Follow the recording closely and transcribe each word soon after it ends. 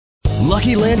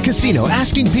Lucky Land Casino,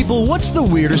 asking people, what's the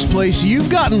weirdest place you've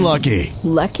gotten lucky?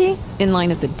 Lucky? In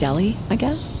line at the deli, I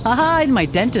guess? Aha, in my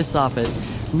dentist's office.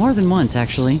 More than once,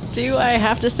 actually. Do I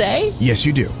have to say? Yes,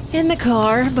 you do. In the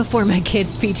car before my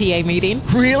kids' PTA meeting.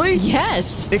 Really? Yes.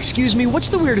 Excuse me, what's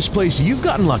the weirdest place you've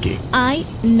gotten lucky? I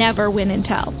never win and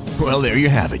tell. Well, there you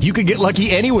have it. You can get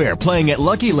lucky anywhere, playing at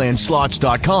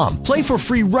LuckyLandSlots.com. Play for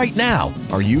free right now.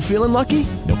 Are you feeling lucky?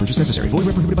 No purchase necessary. Void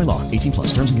where prohibited by law. 18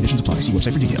 plus. Terms and conditions apply. See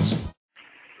website for details.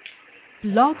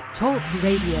 Blog Talk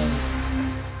Radio.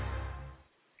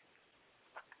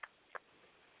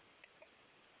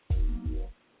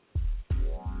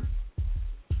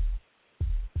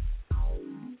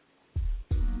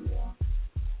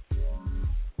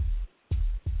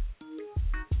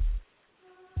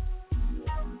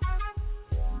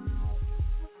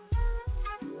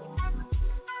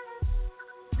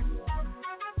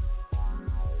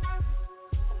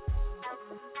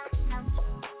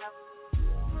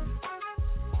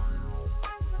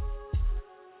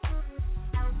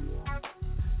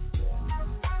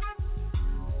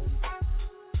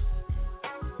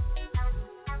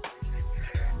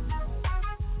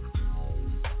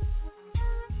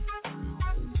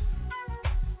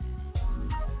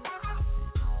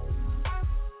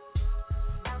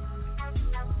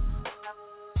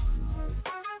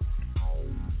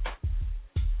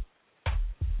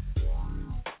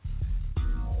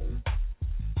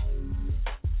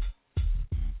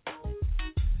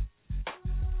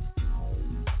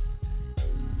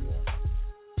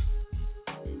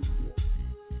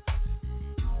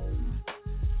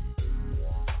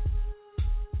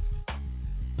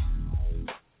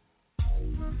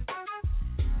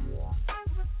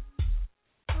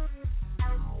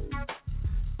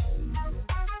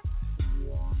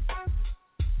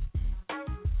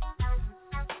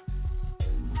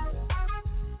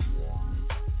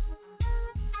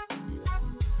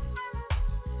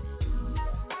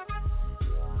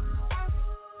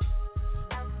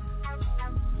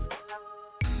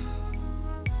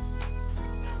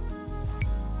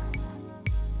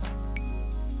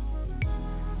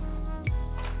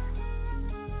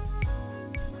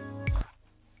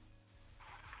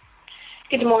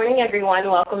 Good morning, everyone.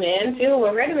 Welcome in to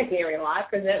Loretta McNary Live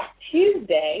presents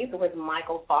Tuesdays with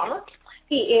Michael Palmer.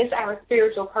 He is our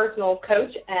spiritual personal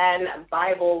coach and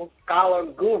Bible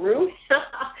scholar guru.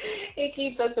 He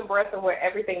keeps us abreast of where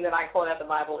everything that I quote out the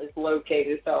Bible is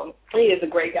located. So he is a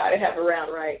great guy to have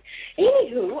around, right?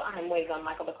 Anywho, I'm waiting on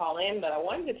Michael to call in, but I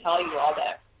wanted to tell you all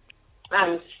that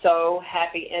I'm so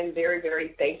happy and very,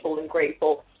 very thankful and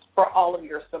grateful for all of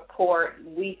your support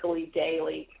weekly,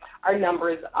 daily. Our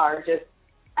numbers are just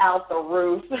out the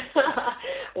roof.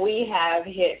 We have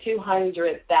hit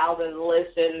 200,000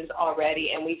 listens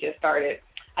already, and I just started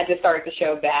the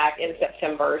show back in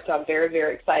September, so I'm very,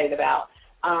 very excited about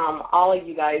all of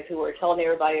you guys who are telling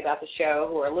everybody about the show,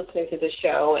 who are listening to the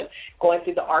show and going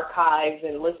through the archives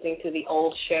and listening to the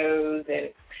old shows.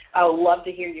 And I would love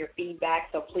to hear your feedback,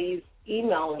 so please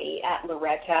email me at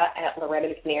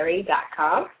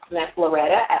Loretta@LorettaMcNary.com. And that's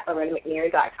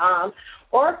Loretta@LorettaMcNary.com.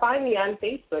 Or find me on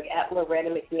Facebook at Loretta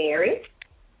McNary.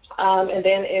 And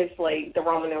then it's like the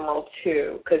Roman numeral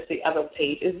 2, because the other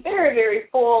page is very, very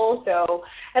full. So,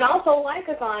 and also like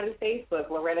us on Facebook,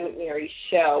 Loretta McNary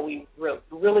Show. We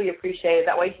really appreciate it.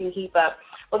 That way you can keep up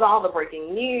with all the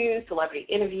breaking news, celebrity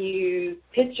interviews,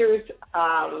 pictures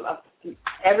of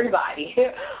everybody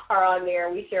are on there.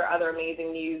 We share other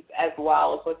amazing news as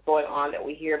well as what's going on that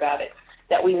we hear about it,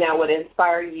 that we know would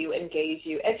inspire you, engage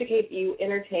you, educate you,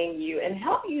 entertain you, and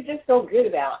help you just feel good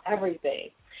about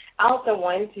everything. I also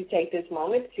wanted to take this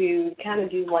moment to kind of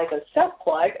do like a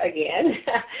self-plug again.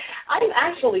 I'm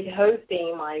actually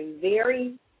hosting my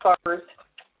very first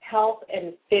health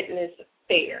and fitness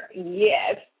fair.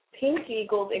 Yes, Pink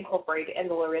Eagles Incorporated and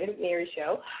the Loretta McNary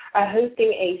Show are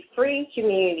hosting a free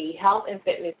community health and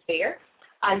fitness fair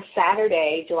on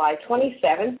Saturday, July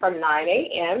 27th from 9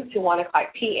 a.m. to 1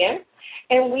 o'clock p.m.,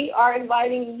 and we are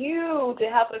inviting you to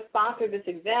help us sponsor this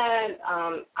event,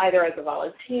 either as a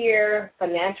volunteer,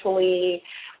 financially,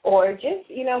 or just,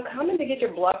 coming to get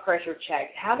your blood pressure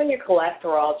checked, having your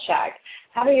cholesterol checked,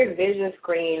 having your vision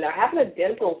screened, or having a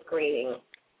dental screening.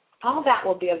 All that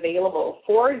will be available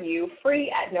for you free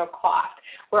at no cost.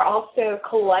 We're also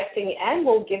collecting and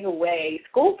will give away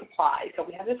school supplies. So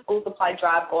we have the school supply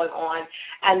drive going on,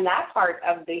 and that part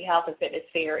of the Health and Fitness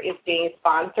Fair is being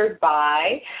sponsored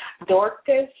by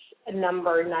Dorcas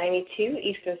number 92,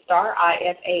 Eastern Star,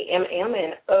 ISAMM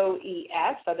and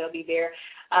OEF. So they'll be there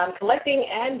collecting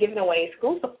and giving away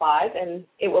school supplies, and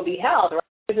it will be held. Right?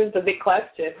 This is the big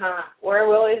question, huh? Where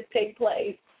will it take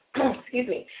place? excuse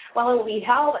me, well, it will be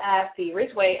held at the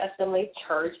Ridgeway Assembly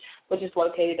Church, which is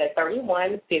located at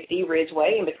 3150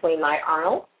 Ridgeway in between Knight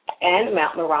Arnold and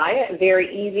Mount Moriah. Very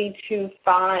easy to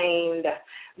find.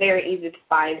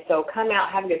 So come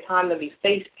out, have a good time. There'll be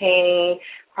face painting,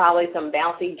 probably some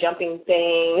bouncy jumping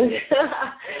things.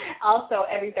 Also,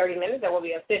 every 30 minutes there will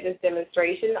be a fitness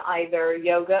demonstration, either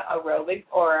yoga, aerobics,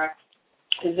 or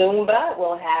Zumba.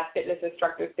 We'll have fitness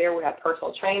instructors there. We'll have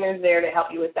personal trainers there to help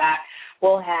you with that.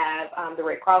 We'll have the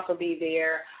Red Cross will be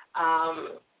there.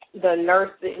 The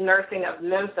nursing of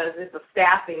Memphis is a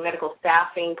medical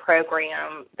staffing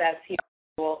program that's here.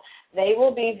 They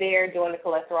will be there doing the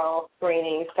cholesterol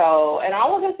screening. So, and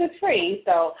all of this is free.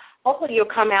 So hopefully you'll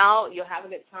come out. You'll have a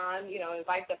good time.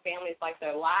 Invite the families like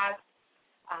the last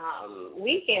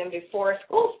weekend before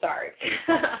school starts.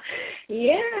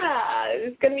 Yeah,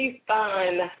 it's going to be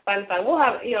fun. We'll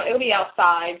have, it'll be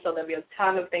outside, so there'll be a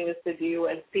ton of things to do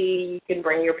and see. You can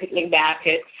bring your picnic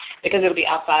basket because it'll be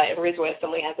outside, and Ridgeway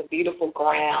Assembly has a beautiful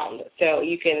ground, so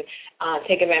you can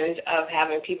take advantage of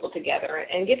having people together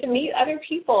and get to meet other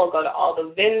people, go to all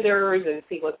the vendors and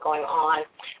see what's going on.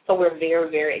 So we're very,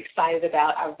 very excited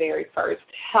about our very first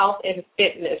health and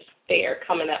fitness fair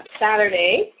coming up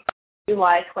Saturday,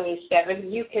 July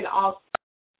 27th. You can also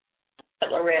at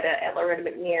Loretta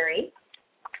McNary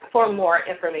for more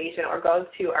information, or go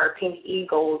to our Pink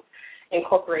Eagles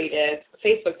Incorporated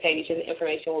Facebook page, and the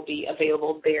information will be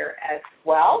available there as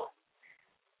well.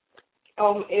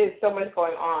 There's so much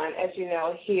going on. As you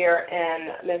know, here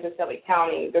in Memphis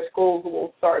County, the schools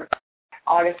will start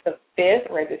August the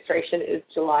 5th. Registration is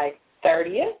July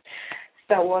 30th.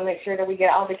 So we'll make sure that we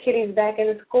get all the kiddies back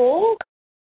in school.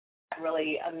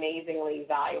 Really amazingly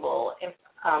valuable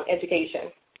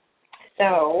education.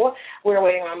 So we're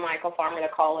waiting on Michael Farmer to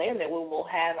call in, that we will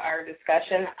have our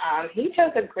discussion. He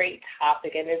chose a great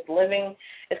topic, and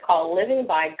it's called Living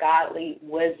by Godly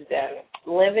Wisdom.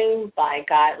 Living by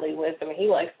Godly Wisdom. And he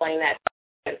will explain that,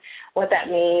 what that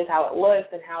means, how it looks,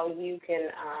 and how you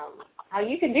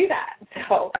can do that.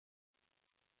 So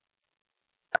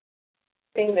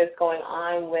thing that's going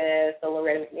on with the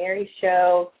Loretta McNary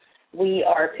Show. We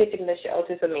are pitching the show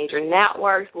to some major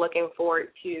networks, looking forward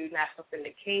to national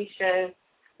syndication,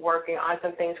 working on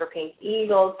some things for Pink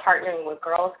Eagles, partnering with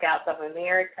Girl Scouts of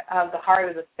America, of the Heart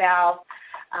of the South,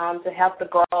 to help the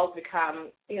girls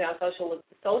become,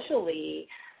 socially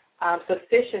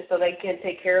sufficient so they can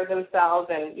take care of themselves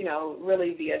and,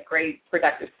 really be a great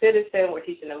productive citizen. We're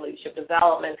teaching them leadership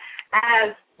development,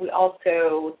 as we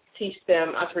also teach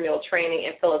them entrepreneurial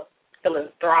training and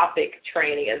philanthropic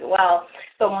training as well.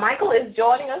 So Michael is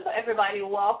joining us. So everybody,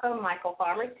 welcome Michael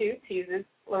Farmer to Tuesdays.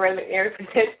 Loretta McNary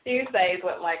presents Tuesdays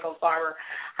with Michael Farmer.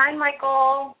 Hi,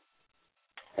 Michael.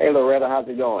 Hey, Loretta. How's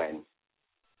it going?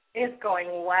 It's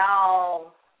going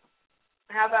well.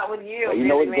 How about with you?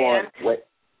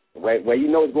 Well,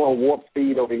 it's going warp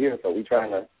speed over here, so we're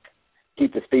trying to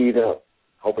keep the speed up,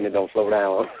 hoping it don't slow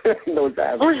down.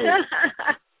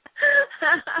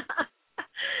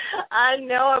 I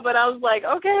know it, but I was like,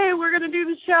 okay, we're going to do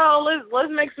the show.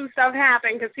 Let's make some stuff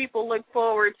happen, because people look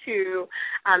forward to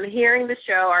hearing the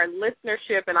show. Our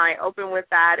listenership, and I open with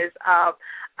that, is up.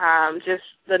 Just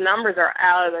the numbers are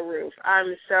out of the roof.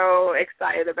 I'm so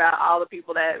excited about all the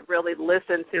people that really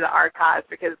listen to the archives,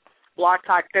 because Blog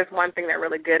Talk, there's one thing they're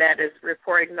really good at is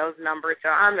reporting those numbers. So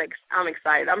I'm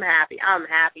excited. I'm happy. I'm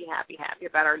happy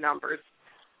about our numbers.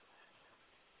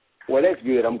 Well, that's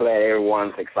good. I'm glad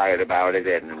everyone's excited about it.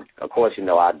 And, of course,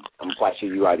 I'm quite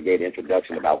sure you already gave the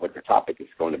introduction about what the topic is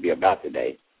going to be about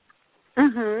today.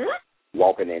 Mm-hmm.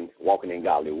 Walking in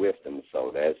godly wisdom.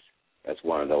 So that's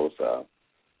one of those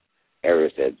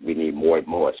areas that we need more and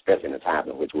more, especially in the times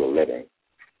in which we're living.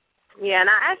 Yeah, and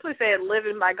I actually said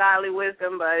living by godly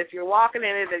wisdom, but if you're walking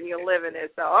in it, then you're living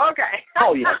it. So, okay.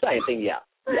 Oh, yeah, same thing, yeah.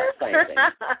 Yeah, same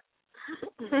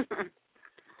thing.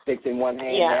 Six in one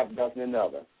hand, half a dozen in the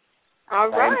other. All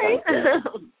right.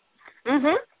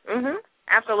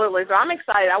 Absolutely. So I'm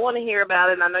excited. I want to hear about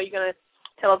it, and I know you're going to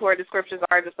tell us where the scriptures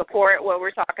are to support what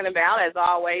we're talking about. As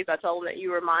always, I told them that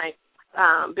you were my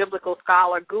biblical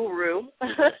scholar guru.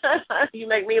 You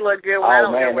make me look good when I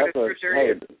don't know where the scripture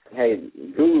is. Hey,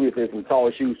 guru is some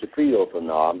tall shoes to fill, so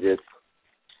no, I'm just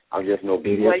an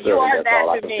obedient servant. That's all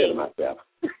I consider myself.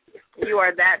 You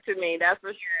are that to me, that's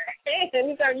for sure.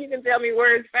 Anytime you can tell me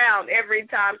where it's found every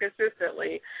time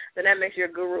consistently, then that makes you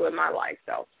a guru in my life.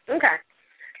 So, okay.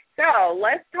 So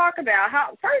let's talk about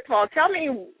first of all, tell me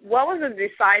what was the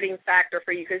deciding factor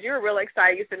for you, because you were really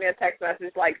excited. You sent me a text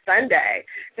message like Sunday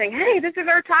saying, hey, this is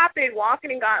our topic,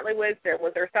 walking in godly wisdom.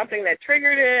 Was there something that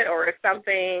triggered it or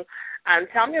something?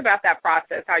 Tell me about that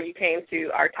process, how you came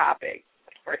to our topic.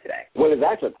 for today? Well, it's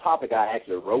actually a topic I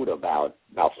actually wrote about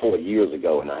 4 years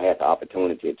ago, and I had the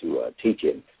opportunity to teach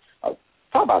it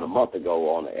probably about a month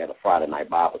ago at a Friday night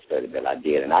Bible study that I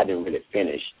did, and I didn't really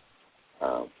finish.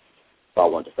 So I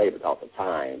wanted to say because of the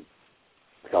time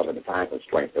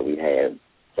constraints that we had.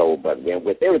 So, but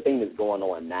with everything that's going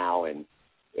on now, and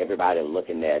everybody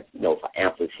looking at, for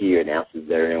answers here and answers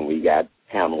there, and we got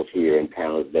panels here and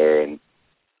panels there, and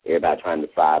everybody trying to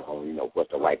decide on,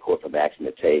 what's the right course of action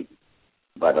to take.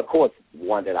 But, of course,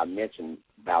 one that I mentioned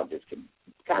about this could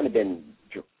kind of been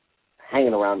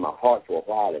hanging around my heart for a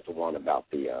while is the one about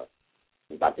the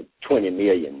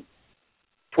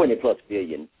 20-plus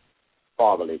billion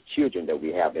fatherless children that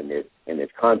we have in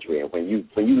this country. And when you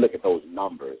look at those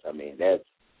numbers, I mean,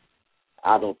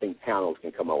 I don't think panels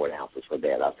can come up with answers for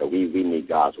that. I said we need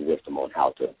God's wisdom on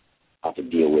how to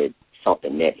deal with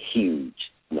something that huge,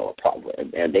 a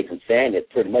problem. And they concern it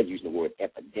pretty much using the word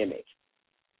epidemic.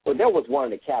 Well, that was one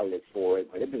of the catalysts for it,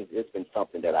 but it's been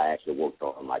something that I actually worked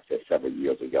on, like I said, several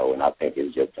years ago, and I think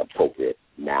it's just appropriate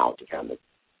now to kind of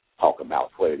talk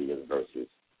about what it is versus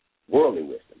worldly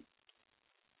wisdom.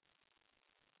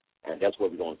 And that's what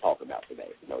we're going to talk about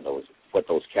today, what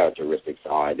those characteristics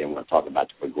are, and then we're going to talk about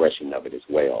the progression of it as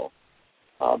well,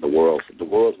 the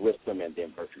world's wisdom and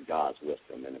then versus God's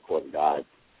wisdom. And, of course, God's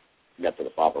method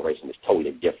of operation is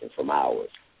totally different from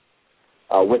ours.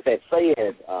 With that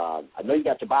said, I know you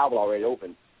got your Bible already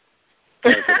open.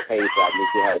 Turn to the page I need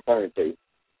you how to turn to.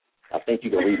 I think you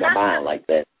can read my mind like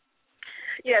that.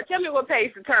 Yeah, tell me what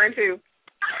page to turn to.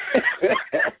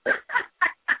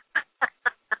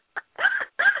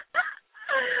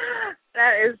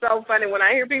 That is so funny. When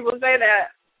I hear people say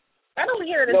that, I don't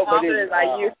hear it as often as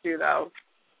I used to, though.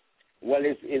 Well,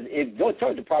 go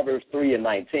turn to Proverbs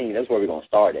 3:19. That's where we're going to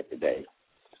start at today.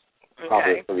 Okay.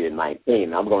 Proverbs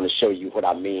 3:19. I'm going to show you what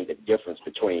I mean, the difference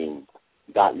between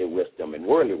godly wisdom and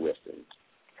worldly wisdom.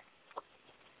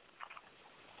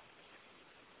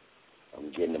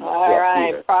 I'm getting them. All right,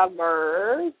 here.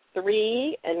 Proverbs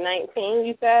 3:19,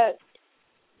 you said?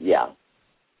 Yeah.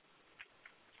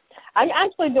 I'm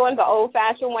actually doing the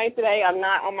old-fashioned way today. I'm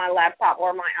not on my laptop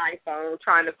or my iPhone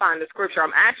trying to find the scripture.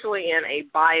 I'm actually in a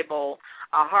Bible,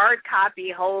 a hard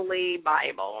copy, holy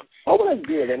Bible. Oh, well, that's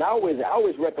good. And I always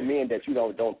recommend that you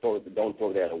don't throw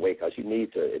that away because you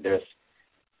need to. There's,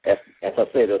 as I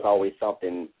said, there's always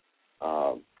something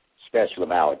special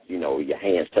about your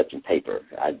hands touching paper.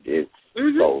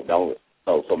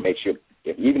 So make sure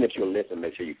even if you're listening,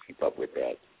 make sure you keep up with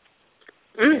that.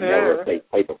 Mm-hmm. Never replace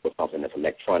paper for something that's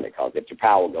electronic, because if your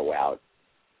power go out,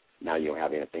 now you don't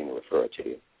have anything to refer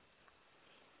to.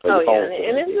 So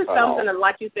and this is something that,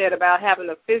 like you said, about having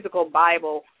a physical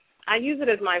Bible. I use it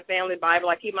as my family Bible.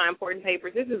 I keep my important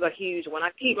papers. This is a huge one.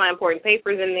 I keep my important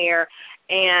papers in there,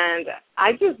 and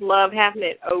I just love having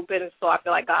it open, so I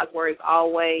feel like God's Word is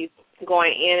always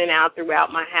going in and out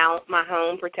throughout my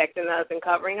home, protecting us and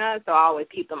covering us, so I always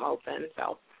keep them open.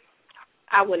 So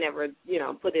I would never,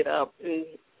 put it up and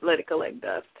let it collect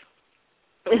dust.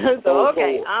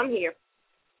 Okay, I'm here.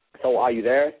 So are you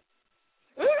there?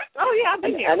 Oh, yeah, I've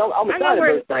been here. And I'm starting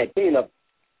verse 19.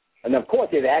 And, of course,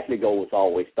 it actually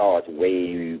always starts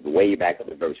way back up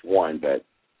to verse 1. But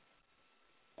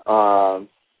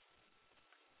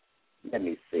let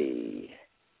me see.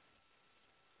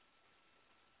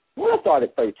 Well, let's start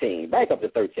at 13. Back up to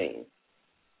 13.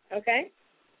 Okay.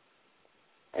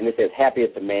 And it says, happy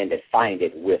is the man that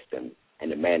findeth wisdom,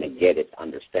 and the man that getteth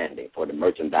understanding. For the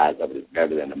merchandise of it is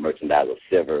better than the merchandise of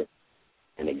silver,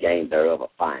 and the gain thereof of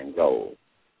fine gold.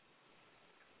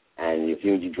 And if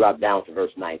you drop down to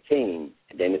verse 19,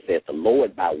 and then it says, the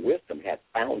Lord by wisdom hath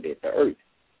founded the earth.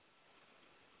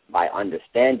 By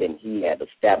understanding he hath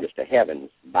established the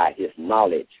heavens. By his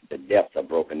knowledge the depths are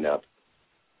broken up,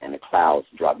 and the clouds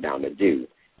drop down the dew.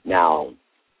 Now,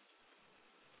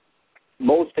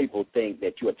 most people think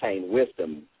that you attain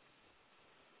wisdom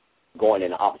going in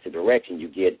the opposite direction. You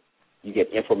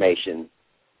get information,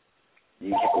 then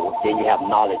you have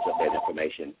knowledge of that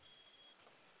information,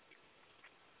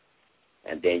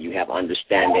 and then you have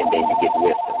understanding, then you get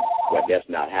wisdom. Well, that's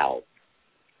not how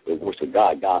it works with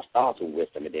God. God starts with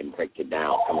wisdom and then breaks it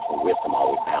down, coming from wisdom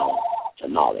all the way down to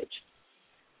knowledge.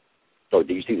 So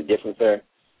do you see the difference there?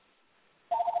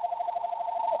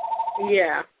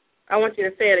 Yeah. I want you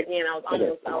to say it again. I was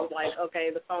like, okay,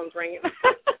 the phone's ringing.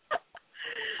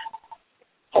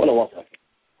 Hold on one second.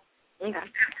 Okay.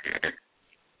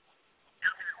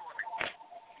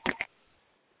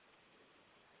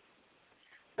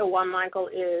 So while Michael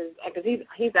is, because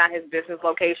he's at his business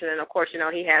location, and of course, he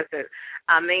has to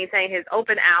maintain his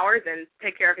open hours and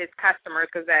take care of his customers,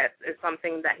 because that is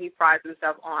something that he prides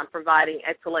himself on, providing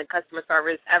excellent customer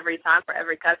service every time for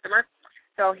every customer.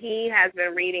 So he has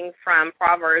been reading from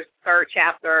Proverbs 3rd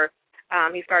chapter.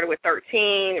 He started with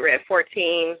 13, read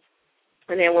 14,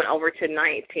 and then went over to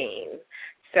 19.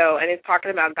 So, and it's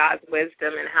talking about God's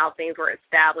wisdom and how things were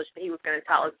established. He was going to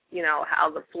tell us,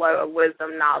 how the flow of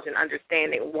wisdom, knowledge, and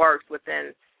understanding works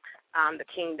within the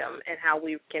kingdom, and how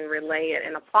we can relay it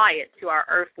and apply it to our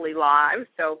earthly lives.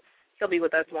 So he'll be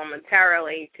with us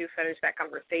momentarily to finish that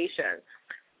conversation.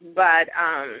 But,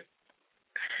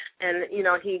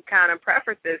 he kind of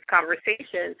prefaced this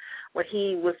conversation when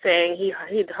he was saying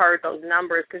he'd heard those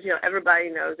numbers, because, everybody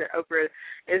knows that Oprah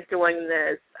is doing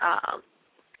this,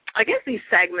 I guess these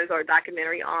segments or a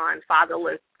documentary on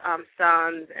fatherless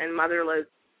sons and motherless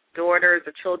daughters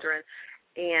or children,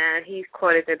 and he's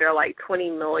quoted that there are like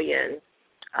 20 million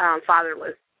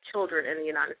fatherless children in the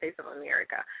United States of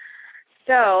America.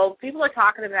 So people are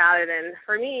talking about it, and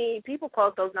for me, people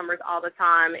quote those numbers all the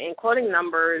time, and quoting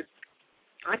numbers,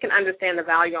 I can understand the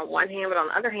value on one hand, but on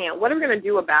the other hand, what are we going to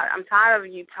do about it? I'm tired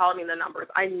of you telling me the numbers.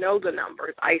 I know the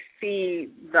numbers. I see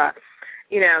the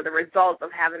results of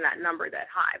having that number that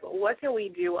high. But what can we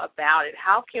do about it?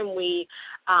 How can we,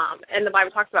 and the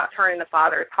Bible talks about turning the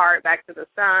father's heart back to the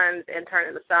sons and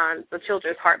turning the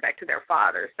children's heart back to their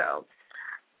father. So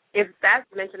if that's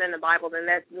mentioned in the Bible, then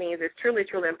that means it's truly,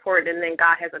 truly important, and then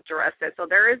God has addressed it. So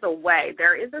there is a way.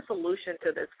 There is a solution to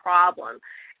this problem.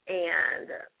 And,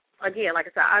 again, like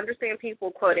I said, I understand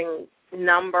people quoting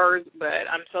numbers, but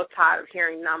I'm so tired of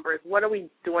hearing numbers. What are we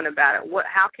doing about it?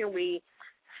 How can we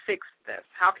fix this?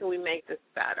 How can we make this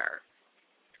better?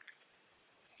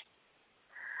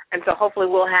 And so hopefully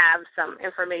we'll have some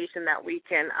information that we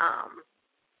can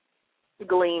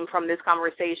glean from this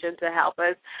conversation to help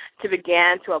us to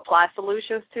begin to apply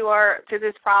solutions to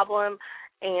this problem.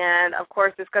 And, of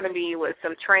course, it's going to be with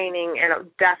some training and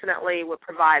definitely with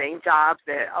providing jobs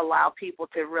that allow people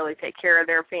to really take care of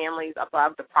their families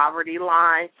above the poverty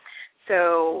line.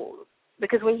 So,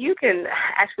 because when you can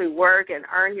actually work and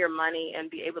earn your money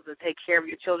and be able to take care of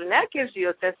your children, that gives you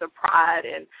a sense of pride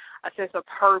and a sense of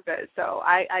purpose. So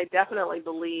I definitely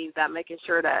believe that making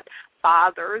sure that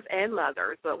fathers and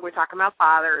mothers, but we're talking about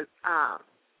fathers,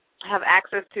 have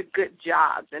access to good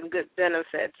jobs and good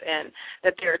benefits, and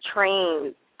that they're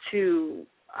trained to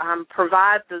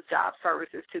provide those job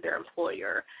services to their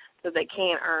employer so they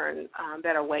can earn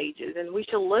better wages. And we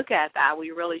should look at that.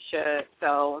 We really should.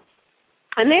 So,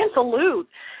 and then salute,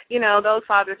 those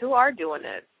fathers who are doing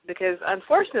it, because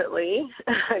unfortunately,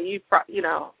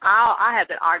 I had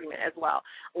that argument as well.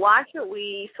 Why should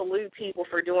we salute people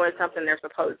for doing something they're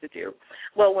supposed to do?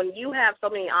 Well, when you have so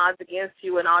many odds against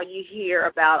you and all you hear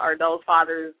about are those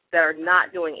fathers that are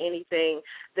not doing anything,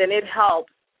 then it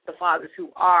helps the fathers who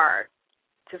are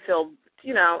to feel,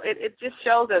 it just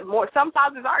shows that some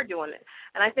fathers are doing it.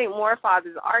 And I think more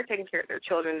fathers are taking care of their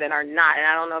children than are not. And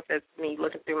I don't know if it's me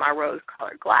looking through my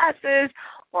rose-colored glasses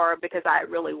or because I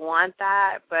really want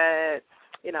that. But,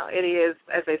 it is,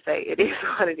 as they say, it is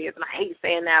what it is. And I hate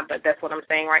saying that, but that's what I'm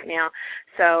saying right now.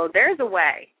 So there's a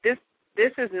way. This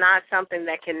is not something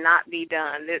that cannot be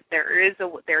done. There is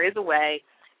a way,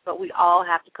 but we all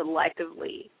have to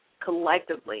collectively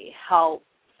help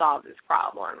solve this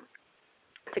problem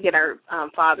to get our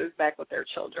fathers back with their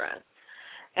children.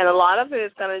 And a lot of it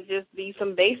is going to just be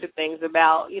some basic things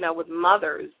about, with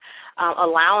mothers,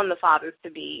 allowing the fathers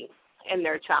to be in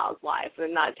their child's life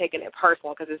and not taking it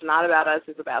personal, because it's not about us,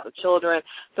 it's about the children.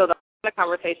 So the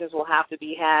conversations will have to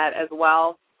be had as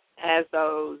well as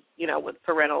those, with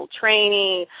parental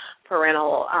training,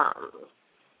 parental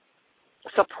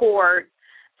support.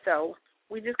 So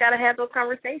we just got to have those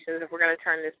conversations if we're going to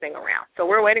turn this thing around. So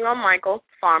we're waiting on Michael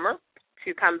Farmer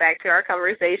to come back to our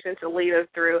conversation to lead us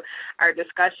through our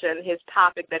discussion. His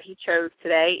topic that he chose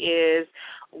today is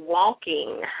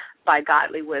walking by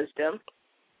godly wisdom.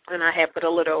 And I had put a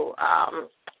little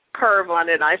curve on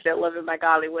it. I said living by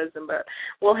godly wisdom, but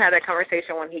we'll have that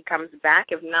conversation when he comes back.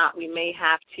 If not, we may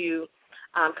have to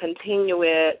continue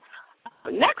it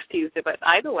next Tuesday. But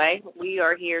either way, we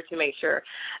are here to make sure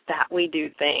that we do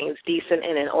things decent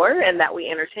and in order, and that we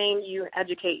entertain you,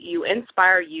 educate you,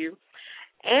 inspire you,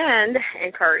 and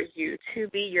encourage you to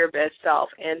be your best self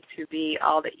and to be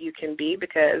all that you can be,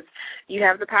 because you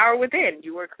have the power within.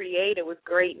 You were created with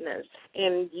greatness,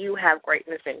 and you have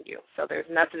greatness in you. So there's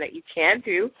nothing that you can't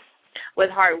do with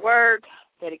hard work,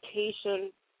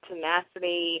 dedication,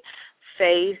 tenacity,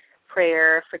 faith,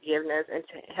 prayer, forgiveness, and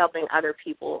helping other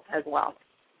people as well.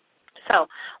 So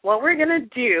what we're going to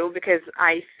do, because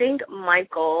I think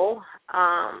Michael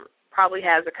probably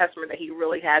has a customer that he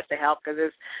really has to help,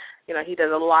 because he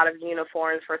does a lot of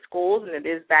uniforms for schools, and it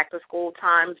is back to school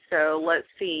time. So let's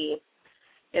see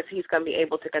if he's going to be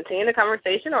able to continue the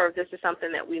conversation, or if this is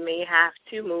something that we may have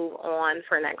to move on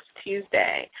for next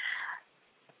Tuesday.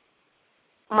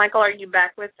 Michael, are you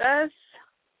back with us?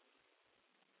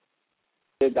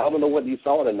 I don't know whether you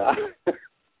saw it or not.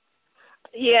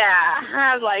 Yeah,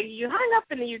 I was like, you hung up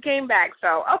and then you came back.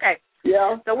 So, okay.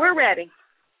 Yeah. So we're ready.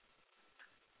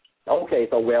 Okay,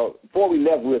 so, before we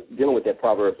left, we were dealing with that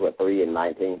Proverbs 3 and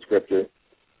 19 scripture.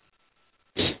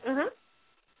 Mm-hmm.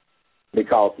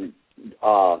 Because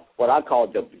what I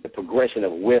call the progression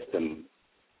of wisdom,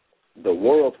 the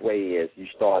world's way is you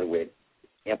start with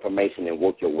information and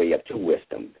work your way up to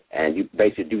wisdom, and you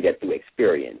basically do that through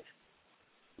experience.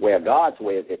 Where God's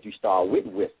way is that you start with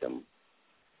wisdom,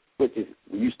 which is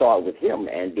you start with Him,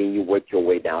 and then you work your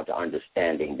way down to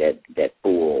understanding that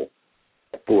full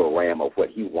realm of what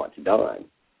He wants done.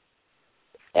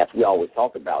 As we always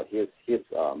talk about, his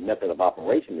method of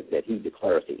operation is that He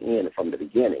declares the end from the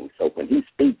beginning. So when He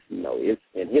speaks, it's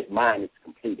in His mind, it's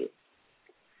completed.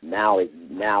 Now, as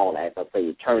I say,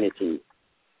 eternity,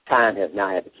 time has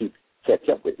now had to catch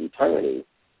up with eternity,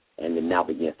 and it now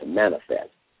begins to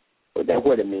manifest. So that's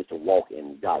what it means to walk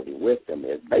in godly wisdom,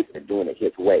 is basically doing it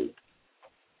His way.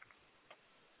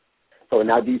 So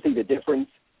now, do you see the difference?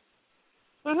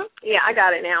 Mm-hmm. Yeah, I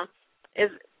got it now.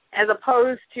 As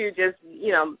opposed to just,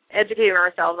 educating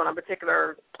ourselves on a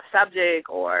particular subject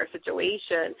or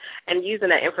situation and using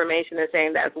that information and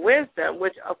saying that's wisdom,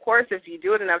 which, of course, if you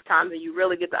do it enough times, then you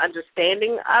really get the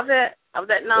understanding of it, of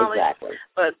that knowledge. Exactly.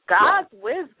 But God's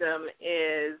wisdom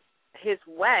is His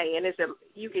way, and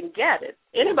you can get it.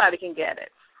 Anybody can get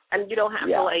it. And you don't have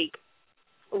to,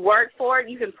 work for it.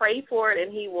 You can pray for it,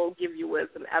 and He will give you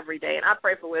wisdom every day. And I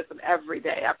pray for wisdom every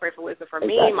day. I pray for wisdom for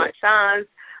me, my sons,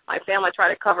 my family. I try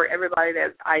to cover everybody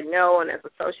that I know and that's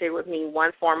associated with me in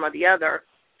one form or the other.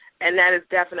 And that is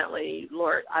definitely,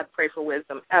 Lord, I pray for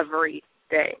wisdom every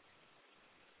day.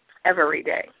 Every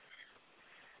day.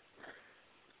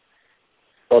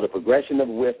 So the progression of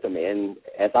wisdom, and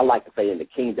as I like to say, in the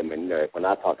kingdom, and when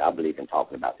I talk, I believe in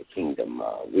talking about the kingdom.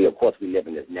 We live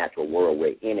in this natural world.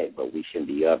 We're in it, but we shouldn't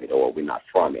be of it, or we're not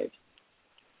from it.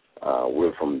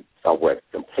 We're from somewhere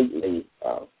completely,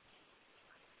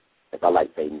 as I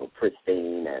like to say,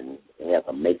 pristine, and it has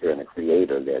a maker and a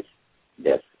creator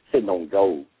that's sitting on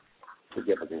gold to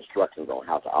give us instructions on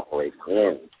how to operate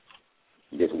in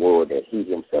this world that He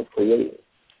Himself created.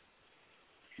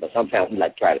 But sometimes we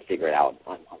try to figure it out.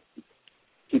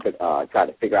 Try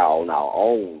to figure out on our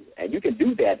own, and you can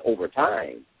do that over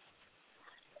time,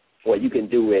 or you can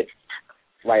do it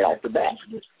right off the bat.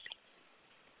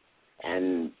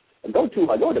 And go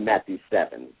to Matthew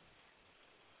 7.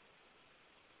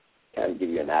 Kind of give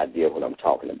you an idea of what I'm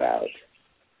talking about.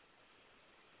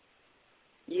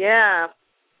 Yeah.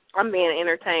 I'm being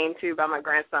entertained, too, by my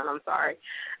grandson. I'm sorry.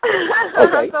 Okay.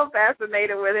 I'm so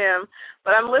fascinated with him.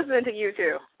 But I'm listening to you,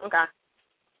 too. Okay.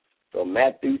 So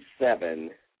Matthew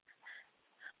 7.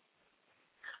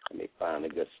 Let me find a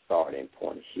good starting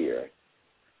point here.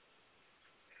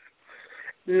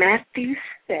 Matthew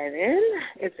 7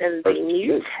 is in the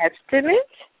New Testament.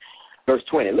 Verse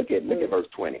 20. Look at verse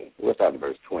 20. We'll start at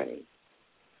verse 20.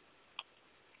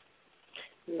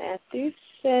 Matthew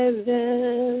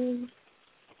 7.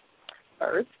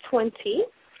 Verse 20,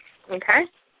 okay?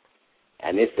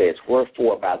 And it says,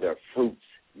 wherefore by their fruits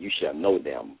you shall know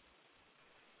them.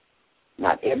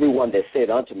 Not everyone that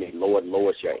said unto me, Lord,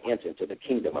 Lord, shall enter into the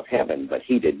kingdom of heaven, but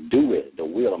he that doeth the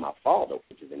will of my Father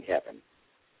which is in heaven.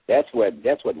 That's what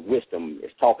wisdom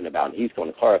is talking about, and He's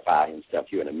going to clarify Himself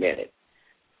here in a minute.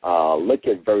 Look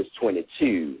at verse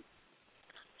 22.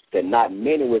 That not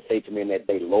many would say to me in that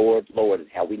day, Lord, Lord,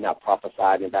 have we not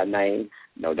prophesied in Thy name?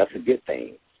 No, that's a good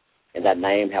thing. In Thy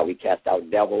name, how we cast out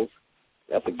devils,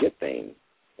 that's a good thing.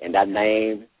 In Thy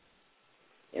name,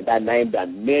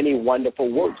 done many wonderful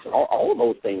works. All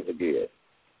those things are good.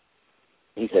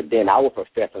 He said, then I will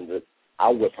profess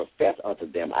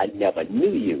unto them, I never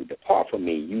knew you. Depart from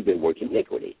me, you've been working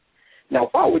iniquity. Now,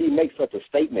 why would He make such a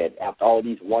statement after all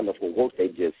these wonderful works they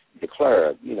just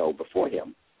declared, before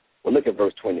Him? Well, look at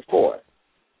verse 24.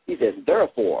 He says,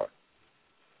 therefore.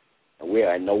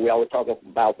 I know we always talk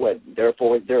about what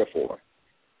therefore is there for.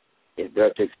 It's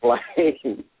there to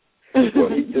explain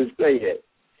what He just said.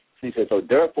 He says, so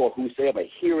therefore whosoever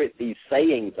heareth these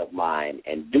sayings of mine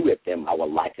and doeth them, I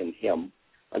will liken him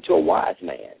unto a wise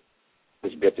man,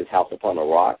 which built his house upon a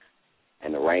rock,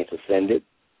 and the rains ascended,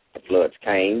 the floods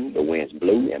came, the winds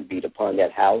blew and beat upon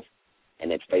that house,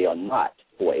 and it fell not,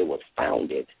 for it was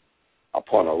founded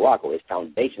upon a rock, or its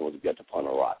foundation was built upon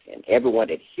a rock. And everyone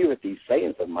that heareth these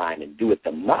sayings of mine and doeth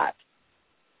them not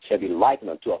shall be likened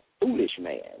unto a foolish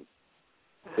man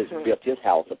which built his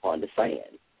house upon the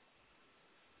sand.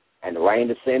 And the rain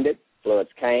descended, floods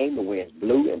came, the winds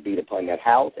blew and beat upon that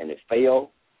house, and it fell,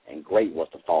 and great was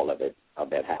the fall of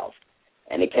that house.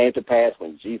 And it came to pass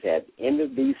when Jesus had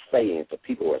ended these sayings, the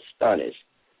people were astonished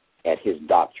at his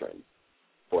doctrine,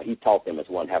 for he taught them as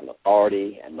one having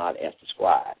authority and not as the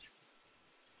scribes.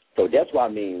 So that's what I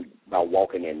mean by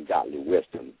walking in godly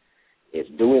wisdom, is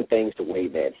doing things the way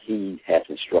that he has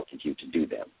instructed you to do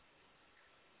them.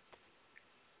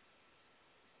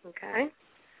 Okay.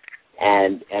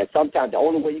 And sometimes the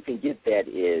only way you can get that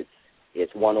is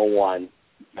one-on-one,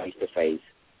 face-to-face,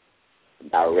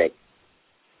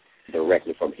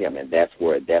 directly from him, and that's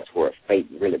where faith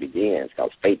really begins,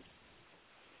 because faith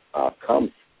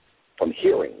comes from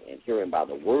hearing, and hearing by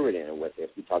the word. And what as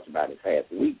we talked about in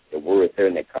past week, the word there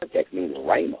in that context means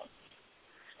rhema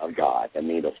of God. That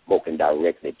means it's spoken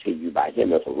directly to you by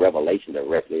him. It's a revelation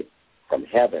directly from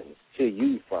heaven to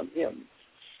you from him.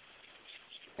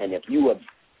 And if you would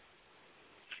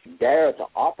dare to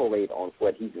operate on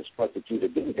what he's instructed you to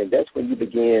do, then that's when you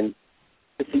begin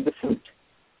to see the fruit.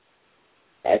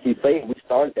 As he said, we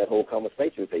started that whole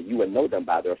conversation that you would know them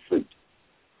by their fruit.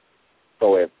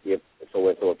 So if the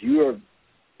fruit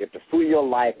of your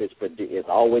life is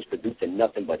always producing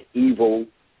nothing but evil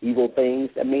things,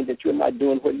 that means that you're not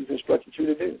doing what he's instructed you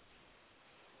to do.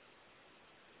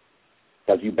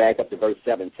 Because you back up to verse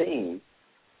 17,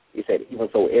 he said, even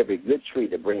so every good tree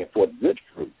that bringeth forth good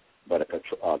fruit, but a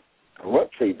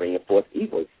corrupt tree bringeth forth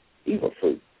evil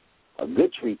fruit. A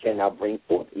good tree cannot bring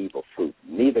forth evil fruit,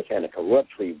 neither can a corrupt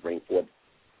tree bring forth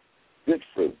good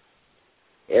fruit.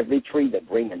 Every tree that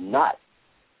bringeth not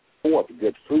forth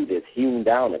good fruit is hewn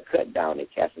down and cut down and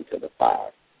cast into the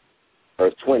fire.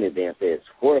 Verse 20 then says,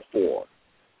 wherefore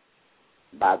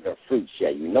by their fruit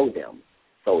shall you know them.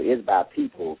 So it's by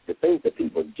people, the things that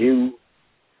people do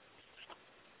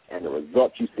and the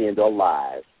results you see in their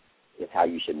lives is how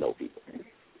you should know people.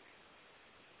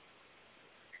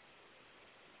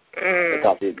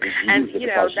 Because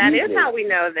that is how we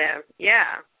know them.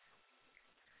 Yeah.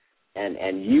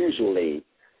 And usually,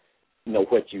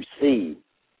 what you see,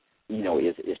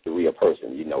 is the real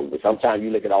person. But sometimes you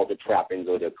look at all the trappings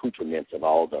or the accoutrements of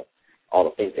all the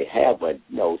things they have, but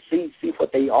see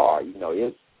what they are.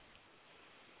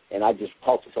 And I just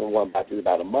talked to someone about this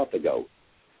about a month ago,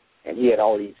 and he had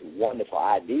all these wonderful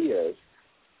ideas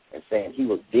and saying he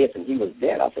was this and he was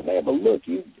that. I said, man, but look,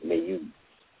 you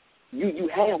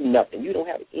have nothing. You don't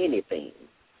have anything.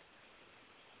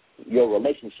 Your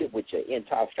relationship with your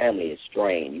entire family is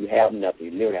strained. You have nothing.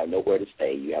 You literally have nowhere to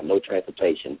stay. You have no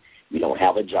transportation. You don't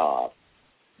have a job.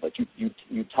 But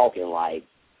you talking like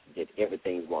that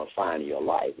everything's going fine in your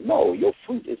life. No, your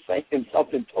fruit is saying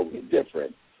something totally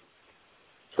different.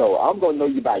 So I'm going to know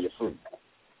you by your fruit.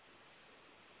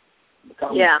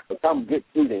 Become good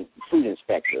fruit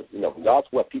inspectors.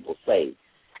 That's what people say.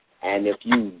 And if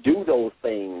you do those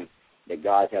things that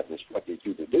God has instructed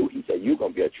you to do, he said you're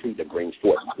going to be a tree that brings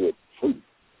forth good fruit.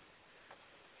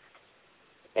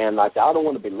 And like I don't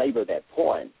want to belabor that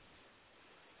point,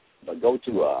 but go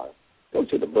to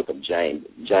the book of James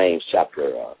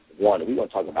chapter 1, and we're going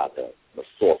to talk about the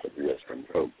source of wisdom,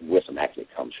 where wisdom actually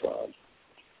comes from.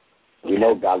 We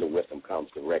know godly wisdom comes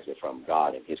directly from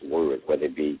God and his word, whether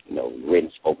it be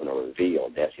written, spoken, or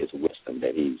revealed. That's his wisdom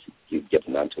that he's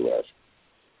given unto us.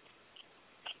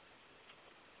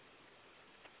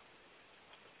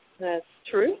 That's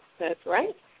true. That's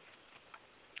right.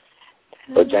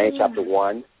 So James chapter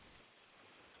 1.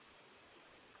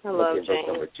 I love James. James.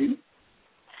 Number 2.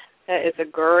 That is a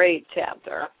great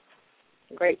chapter.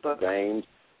 Great book. James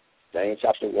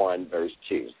chapter 1, verse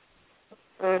 2.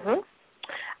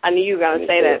 I knew you were going to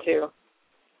say that too.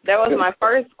 That was my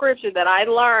first scripture that I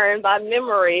learned by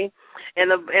memory in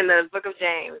the book of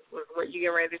James. Was what you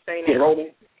getting ready to say now?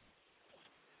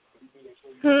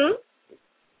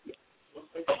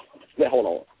 Hold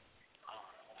on.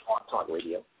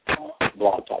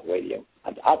 Blog Talk Radio.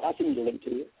 I see you link to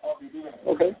it.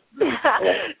 Okay.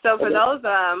 So for those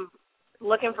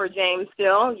looking for James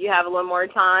still, you have a little more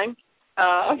time.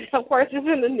 Of course, it's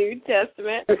in the New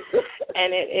Testament,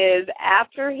 and it is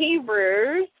after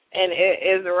Hebrews, and it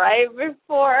is right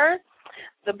before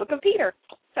the book of Peter.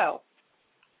 So.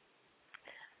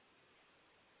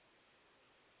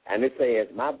 And it says,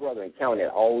 my brethren, count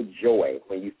it all joy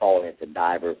when you fall into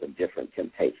divers of different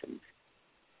temptations.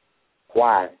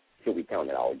 Why should we count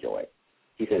it all joy?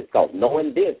 He says, because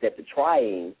knowing this, that the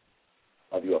trying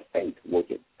of your faith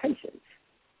worketh patience.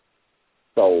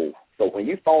 So So when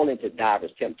you fall into diverse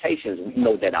temptations, we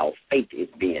know that our faith is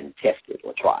being tested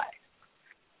or tried.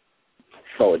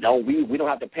 So we don't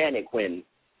have to panic when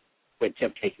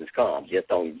temptations come. Just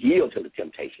don't yield to the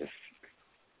temptations.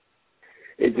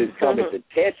 It's just coming to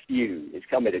test you. It's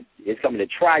coming to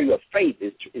try your faith.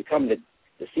 It's coming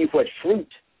to see what fruit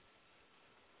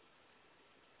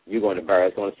you're going to bear.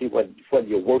 It's going to see what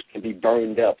your works can be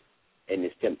burned up in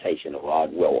this temptation, or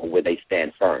where they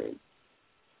stand firm.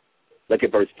 Look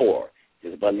at verse 4. It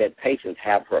says, but let patience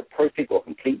have her perfect or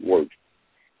complete work,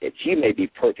 that she may be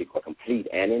perfect or complete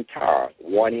and entire,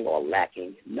 wanting or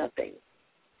lacking nothing.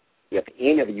 If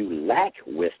any of you lack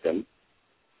wisdom,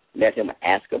 let him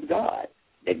ask of God,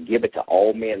 that giveth to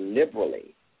all men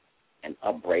liberally, and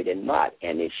upbraideth not,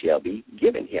 and it shall be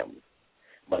given him.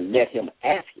 But let him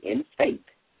ask in faith,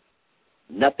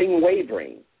 nothing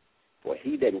wavering. For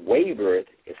he that wavereth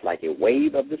is like a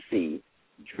wave of the sea,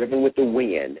 driven with the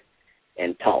wind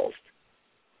and tossed.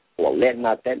 For let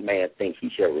not that man think he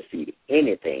shall receive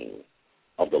anything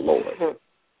of the Lord.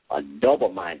 A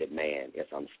double-minded man is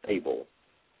unstable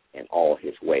in all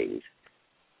his ways.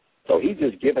 So he's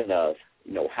just giving us,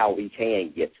 how we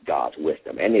can get God's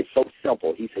wisdom. And it's so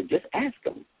simple. He said, just ask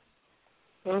him.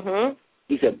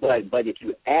 He said, but if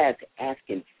you ask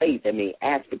in faith,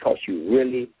 ask because you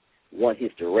really want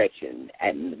his direction.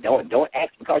 And don't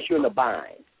ask because you're in a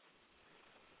bind.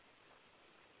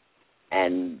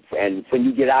 And when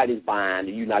you get out of this bind,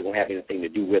 you're not going to have anything to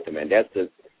do with him. And that's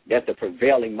the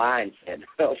prevailing mindset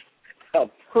of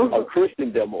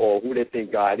Christendom, or who they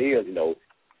think God is.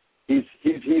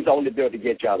 He's only there to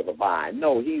get you out of a bind.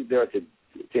 No, he's there to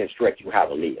instruct you how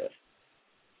to live.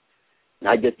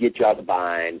 Not just get you out of the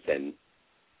binds and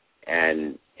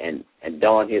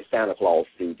don his Santa Claus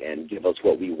suit and give us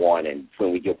what we want, and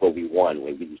when we get what we want,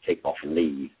 we just take off and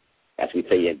leave. As we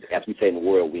say in the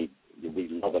world, we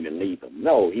love him and leave him.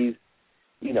 No, he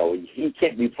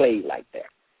can't be played like that.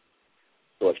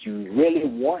 So if you really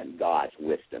want God's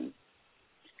wisdom,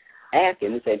 ask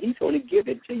him, and say he's going to give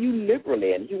it to you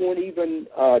liberally, and he won't even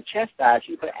chastise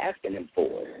you for asking him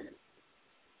for it.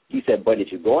 He said, but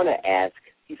if you're going to ask,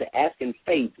 he said, ask in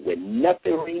faith with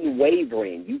nothing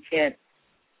wavering. You can't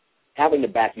have in the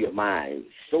back of your mind,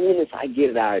 as soon as I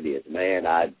get it out of this, man,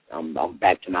 I'm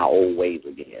back to my old ways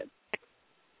again.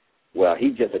 Well, he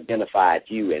just identified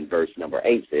you in verse number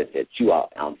 8, says that you are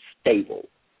unstable.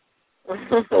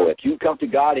 So if you come to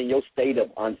God in your state of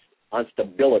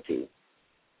instability,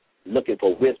 looking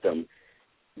for wisdom,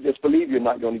 just believe you're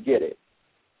not going to get it.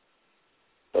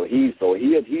 So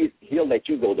he'll let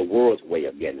you go the world's way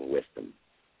of getting wisdom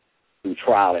through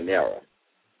trial and error.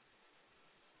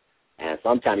 And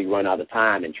sometimes you run out of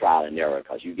time in trial and error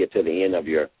because you get to the end of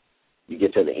your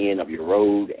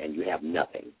road and you have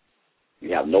nothing.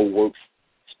 You have no works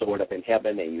stored up in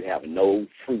heaven, and you have no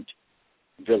fruit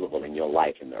visible in your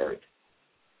life in the earth.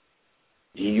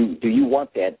 Do you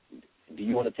want that? Do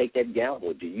you want to take that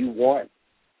gamble? Do you want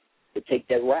to take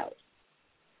that route?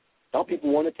 Some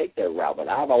people want to take that route, but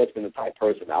I've always been the type of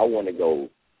person, I want to go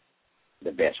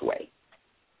the best way.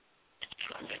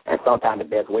 And sometimes the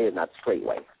best way is not the straight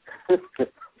way.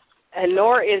 And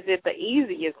nor is it the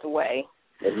easiest way.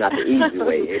 It's not the easy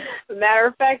way. As a matter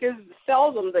of fact, it's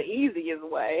seldom the easiest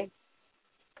way.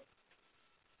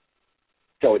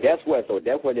 So that's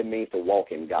what it means to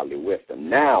walk in godly wisdom.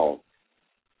 Now,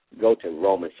 go to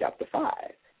Romans chapter 5.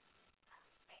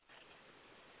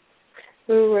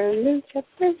 Romans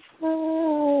chapter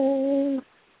 5.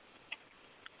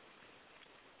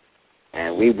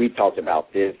 And we talked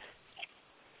about this.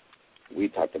 We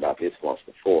talked about this once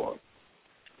before,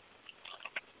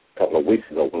 a couple of weeks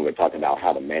ago, when we were talking about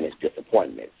how to manage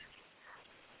disappointments.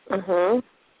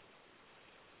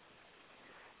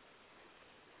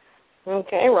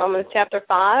 Okay, Romans chapter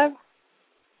 5.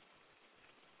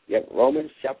 Yep,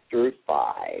 Romans chapter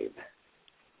 5.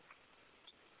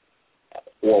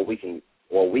 Or we can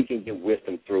get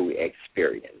wisdom through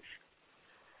experience.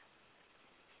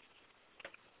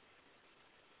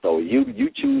 So you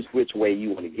choose which way you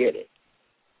want to get it.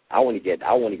 I want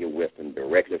to get wisdom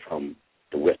directly from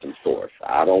the wisdom source.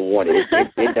 I don't want it.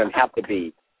 It doesn't have to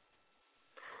be.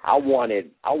 I want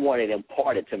it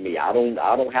imparted to me. I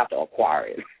don't have to acquire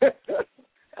it.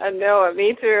 I know it.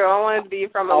 Me too. I want it to be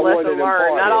from a lesson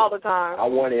learned, not all the time. I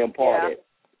want to impart it.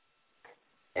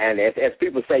 And as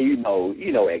people say,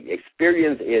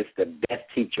 experience is the best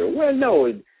teacher. Well, no,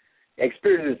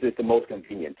 experience is the most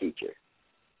convenient teacher.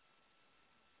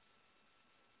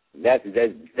 That's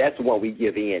what we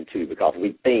give in to, because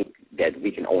we think that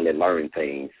we can only learn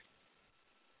things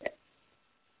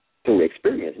through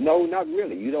experience. No, not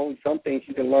really. Some things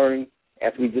you can learn,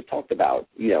 as we just talked about.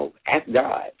 Ask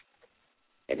God,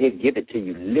 and he'll give it to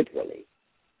you literally.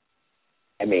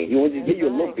 I mean, he won't just give you a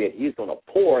little bit. He's going to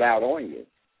pour it out on you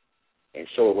and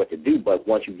show you what to do. But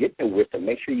once you get the wisdom,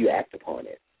 make sure you act upon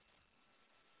it.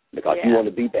 Because you want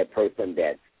to be that person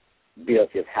that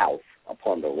builds his house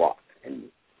upon the rock. And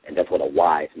that's what a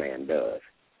wise man does.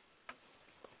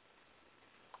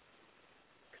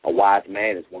 A wise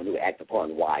man is one who acts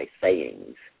upon wise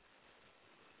sayings.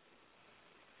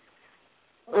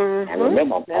 Mm-hmm. And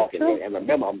remember, I'm talking. And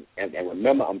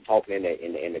remember, I'm talking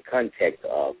in the context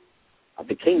of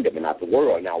the kingdom and not the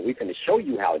world. Now we're going to show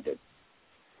you how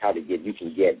to get. You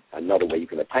can get another way you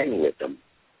can attain wisdom.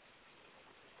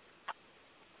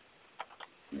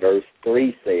 Verse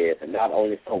 3 says, and not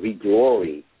only so, we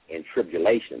glory in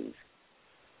tribulations,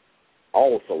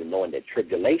 also knowing that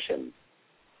tribulation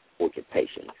worketh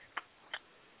patience.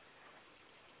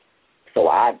 So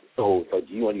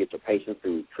do you want to get your patience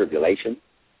through tribulation?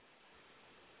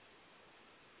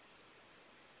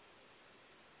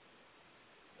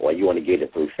 Or you want to get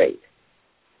it through faith?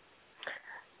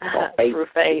 Through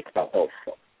faith. So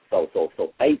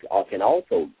faith can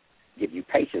also give you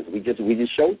patience. We just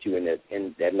showed you in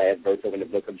that last verse over in the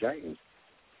book of James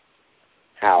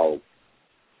how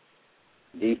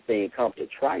these things come to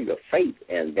try your faith,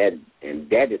 and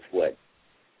that is what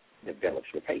develops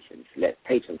your patience. Let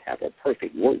patience have a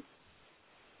perfect work,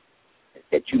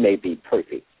 that you may be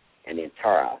perfect and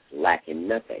entire, lacking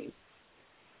nothing.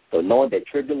 So knowing that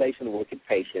tribulation worketh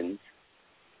patience,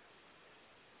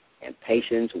 and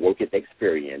patience worketh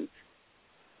experience,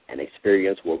 and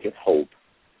experience worketh hope,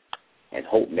 and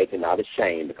hope maketh not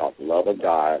ashamed, because the love of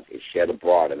God is shed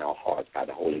abroad in our hearts by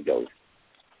the Holy Ghost,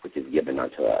 which is given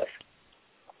unto us.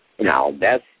 Now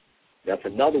that's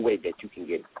another way that you can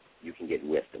get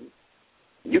wisdom.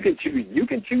 You can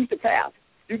choose the path.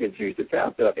 You can choose the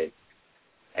path of it,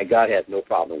 and God has no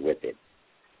problem with it.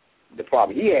 The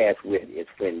problem He has with it is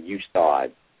when you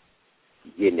start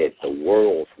getting it the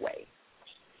world's way.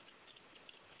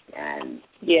 And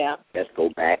let's go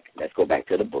back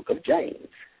to the book of James.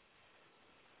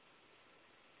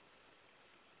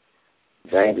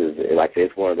 James is, like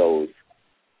it's one of those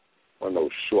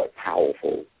short,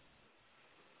 powerful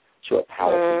books,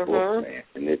 man.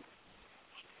 And it's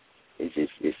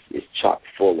chock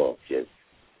full of just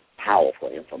powerful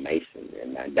information.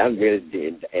 And that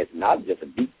really it's not just a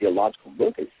deep theological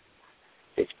book.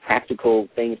 It's practical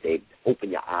things that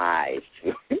open your eyes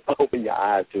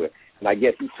to it. And I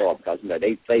guess you saw it because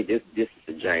they say this is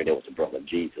the James that was the brother of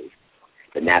Jesus,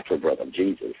 the natural brother of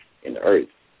Jesus in the earth.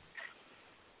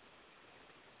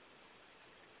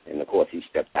 And, of course, he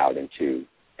stepped out into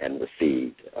and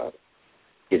received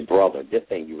his brother. This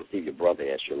thing, you receive your brother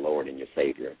as your Lord and your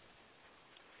Savior.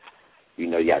 You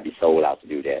know you got to be sold out to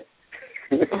do that.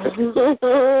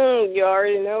 You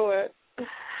already know it.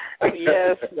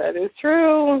 Yes, that is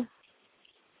true.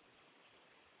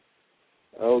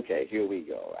 Okay, here we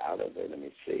go. Out of it, let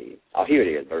me see. Oh, here it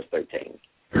is, verse 13.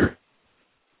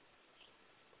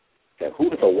 So,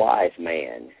 who is a wise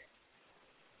man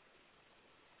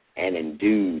and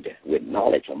endued with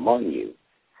knowledge among you,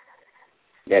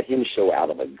 that him show out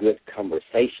of a good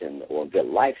conversation or a good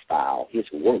lifestyle his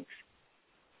works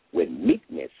with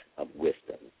meekness of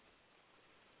wisdom.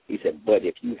 He said, but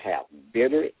if you have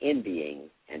bitter envying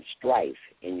and strife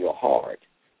in your heart,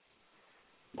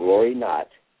 glory not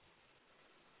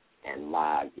and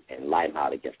lie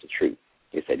not against the truth.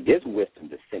 He said, this wisdom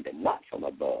descended not from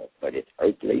above, but it's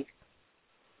earthly,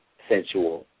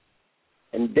 sensual,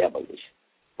 and devilish.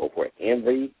 For where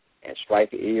envy and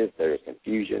strife is, there is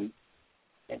confusion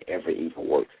and every evil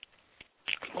work.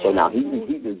 So now he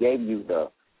just gave you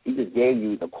the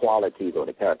qualities or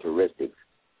the characteristics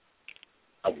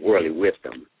of worldly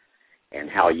wisdom and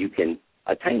how you can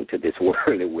attain to this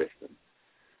worldly wisdom.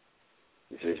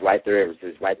 It's right there.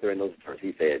 It's right there in those verses.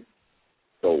 He said,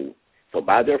 so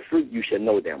by their fruit you shall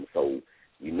know them. So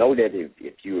you know that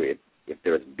if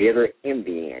there's bitter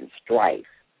envy and strife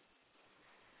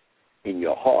in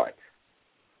your heart,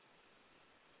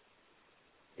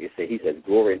 he says,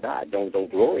 glory not. Don't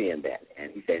glory in that.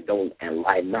 And he said, don't and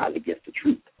lie not against the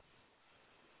truth.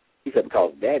 He said,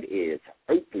 because that is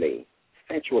earthly,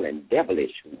 sensual, and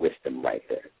devilish wisdom right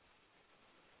there.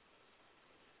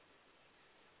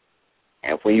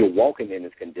 And when you're walking in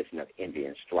this condition of envy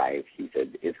and strife, he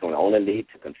said, it's going to only lead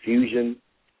to confusion,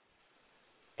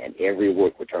 and every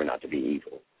work will turn out to be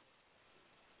evil.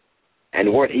 And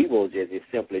the word evil is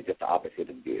simply just the opposite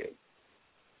of good.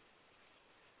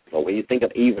 So when you think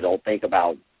of evil, don't think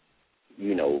about,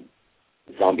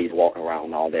 zombies walking around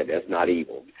and all that. That's not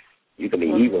evil. You can be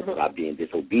evil by being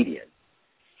disobedient.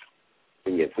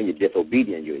 When you're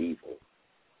disobedient, you're evil.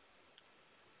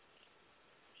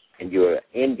 and you're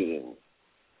envying,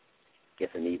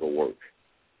 it's an evil work.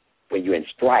 When you're in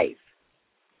strife,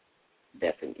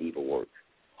 that's an evil work.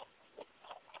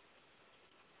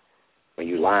 When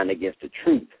you're lying against the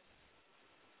truth,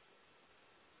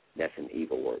 that's an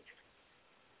evil work.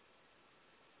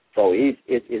 So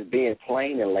it's being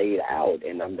plain and laid out,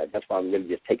 and that's why I'm really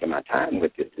just taking my time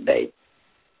with this today,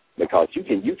 because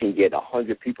you can get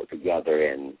 100 people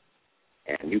together and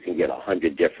you can get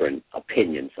 100 different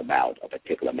opinions about a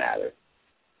particular matter,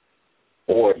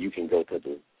 or you can go to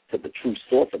the true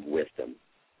source of wisdom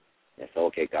and say,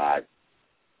 okay, God,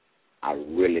 I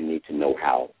really need to know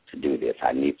how to do this.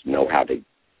 I need to know how to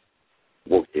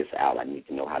work this out. I need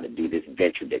to know how to do this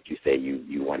venture that you say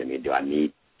you wanted me to do. I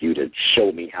need you to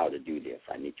show me how to do this.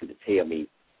 I need you to tell me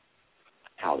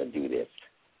how to do this.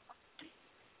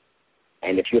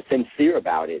 And if you're sincere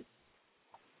about it,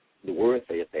 the word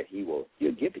says that he'll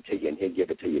give it to you, and he'll give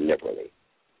it to you liberally.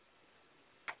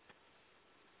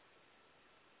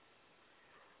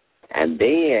 And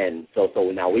then, so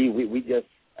now we just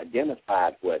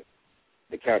identified what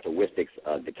the characteristics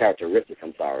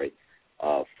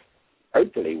of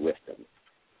earthly wisdom.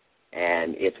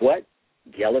 And it's what?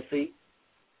 Jealousy.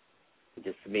 It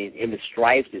just means, in the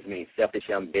strife, just means selfish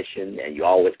ambition, and you're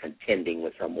always contending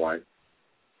with someone.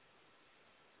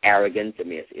 Arrogance, it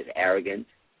means it's arrogant,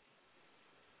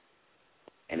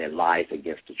 and it lies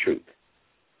against the truth.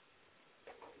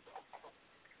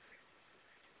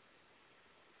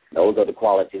 Those are the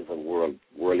qualities of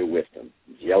worldly wisdom: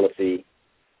 jealousy,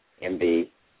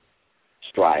 envy,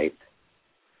 strife,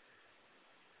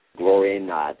 glorying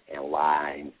not, and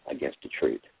lying against the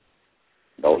truth.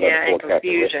 Those are the four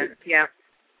characteristics. Yeah.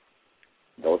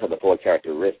 Those are the four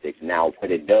characteristics. Now,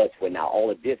 what it does, all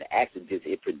of this actually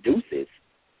it produces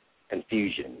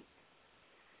confusion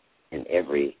in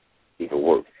every evil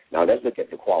work. Now, let's look at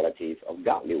the qualities of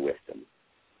godly wisdom.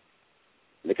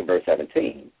 Look at verse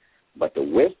 17. But the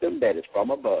wisdom that is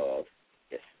from above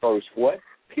is first what?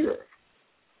 Pure.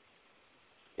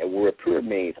 That word pure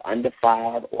means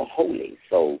undefiled or holy.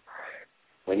 So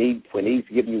when he's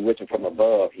giving you wisdom from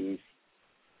above, he's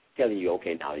telling you,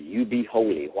 okay, now you be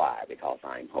holy. Why? Because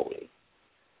I'm holy.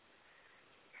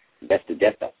 That's the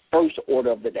first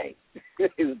order of the day,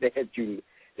 is that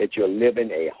you're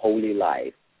living a holy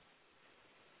life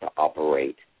to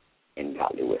operate in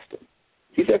godly wisdom.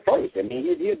 He said first. I mean,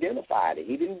 he identified it.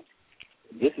 He didn't.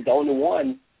 This is the only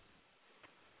one.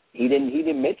 He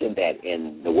didn't mention that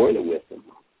in the word of wisdom.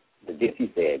 But this,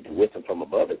 he said, the wisdom from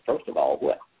above is first of all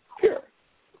what? Pure,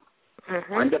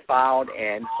 undefiled,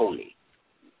 and holy.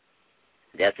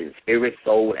 That's in spirit,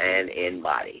 soul, and in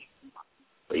body.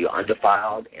 So you're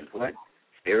undefiled in what?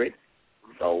 Spirit,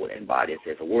 soul, and body. It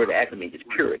says the word actually means it's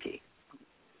purity.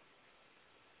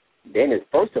 Then it's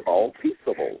first of all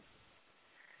peaceable.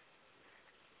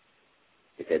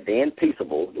 It said then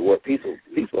peaceable. The word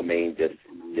peaceable means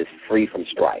just free from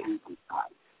strife.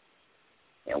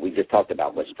 And we just talked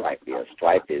about what strife is.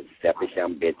 Strife is selfish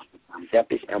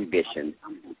ambition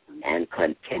and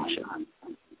contention.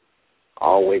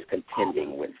 Always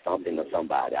contending with something or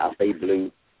somebody. I say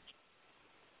blue,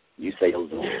 you say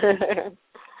ozone.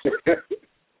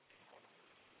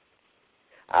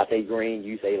 I say green,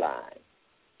 you say lime.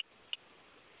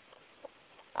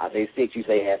 I say 6, you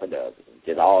say half a dozen.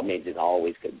 Just always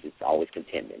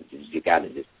contending. You got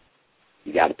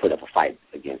to put up a fight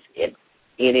against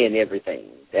any and everything.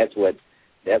 That's what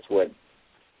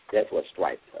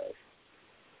strife does.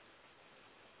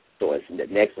 So it's,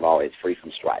 next of all, it's free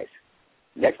from strife.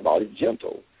 Next of all, it's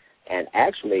gentle. And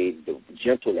actually, the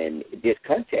gentle in this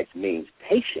context means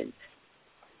patient.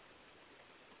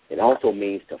 It also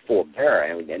means to forbear.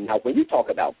 And now, when you talk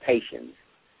about patience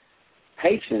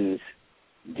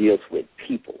deals with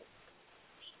people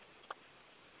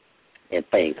and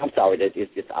things. I'm sorry,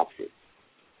 it's just opposite.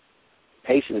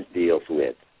 Patience deals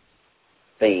with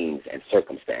things and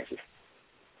circumstances.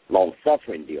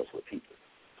 Long-suffering deals with people.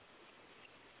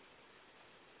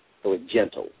 So it's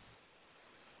gentle.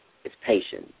 It's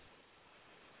patient.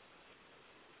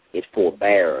 It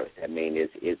forbears. I mean,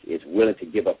 it's willing to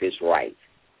give up its rights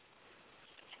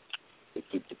to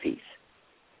keep the peace.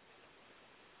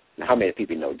 Now, how many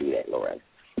people do that, Loretta?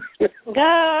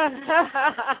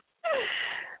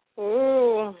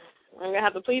 Ooh, I'm gonna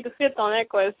have to plead the fifth on that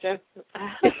question.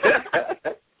 I'm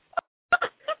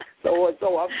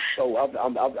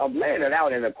laying it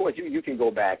out, and of course you can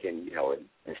go back and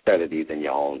and study these in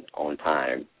your own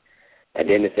time. And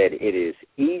then it said it is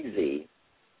easy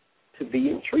to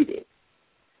be entreated.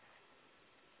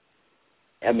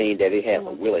 I mean that it has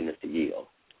a willingness to yield.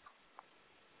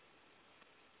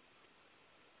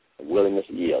 A willingness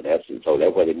to yield. That's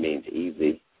what it means.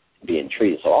 Easy being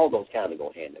treated. So all those kind of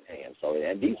go hand in hand. So,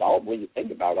 and these all, when you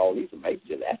think about all these, are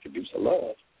basically just attributes of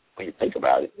love. When you think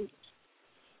about it,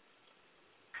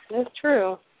 that's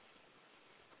true.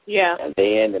 Yeah. And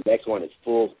then the next one is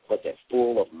full. What's that?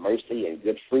 Full of mercy and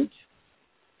good fruits.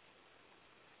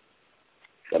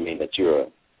 I mean that you're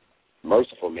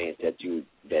merciful means that you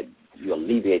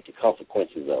alleviate the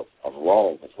consequences of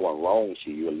wrong. If someone wrongs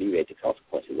you, you alleviate the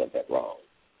consequences of that wrong.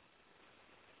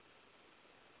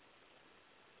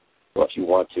 So if you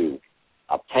want to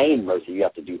obtain mercy, you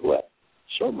have to do what?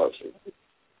 Show mercy.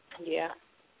 Yeah.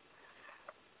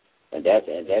 And that's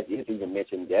even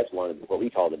mentioned. That's one of what we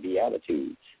call the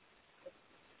Beatitudes.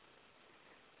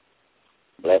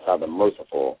 Blessed are the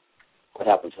merciful. What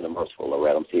happens to the merciful,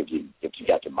 Loretta? Let me see if you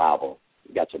got your Bible.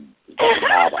 You got your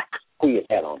Bible. Who you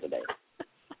hat on today?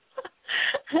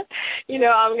 You know,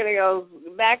 I'm going to go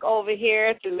back over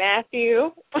here to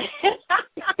Matthew.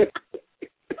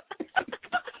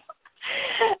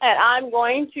 And I'm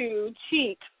going to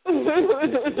cheat. well,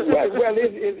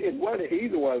 it's one of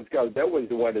either ones, because that was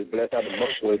the one that blessed are the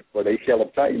merciful, for they shall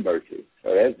obtain mercy.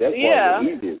 So that's one of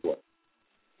the easiest ones.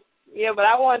 Yeah, but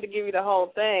I wanted to give you the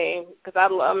whole thing, because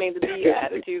I mean the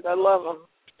Beatitudes. I love them.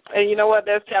 And you know what?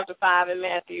 That's chapter 5 in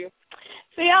Matthew.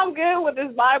 See, I'm good with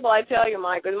this Bible, I tell you,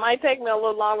 Mike. It might take me a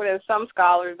little longer than some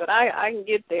scholars, but I can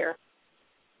get there.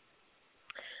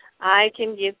 I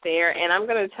can get there, and I'm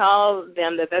going to tell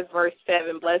them that that's verse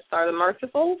 7. Blessed are the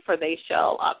merciful, for they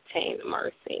shall obtain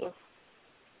mercy.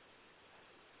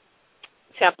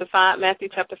 Matthew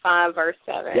chapter 5, verse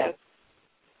 7. Yeah.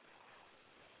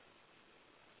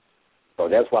 So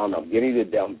that's why I'm giving you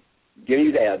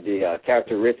the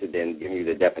characteristics and giving you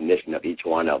the definition of each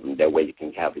one of them. That way you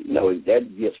can have it.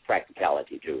 That gives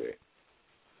practicality to it.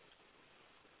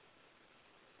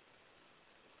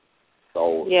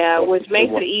 So which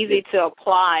makes it easy to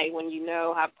apply when you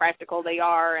know how practical they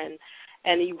are, and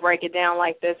you break it down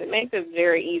like this. It makes it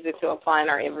very easy to apply in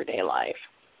our everyday life.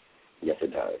 Yes,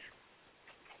 it does.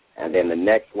 And then the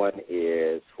next one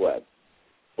is what?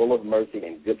 Full of mercy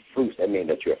and good fruits. That means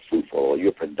that you're fruitful or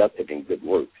you're productive in good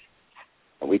works.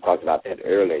 And we talked about that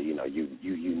earlier. You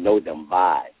know them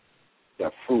by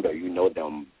their fruit, or you know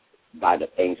them by the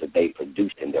things that they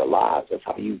produced in their lives. That's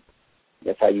how you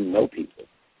know people.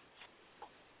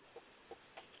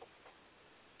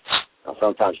 Now,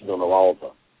 sometimes you don't know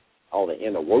all the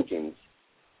inner workings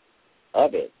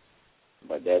of it,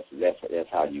 but that's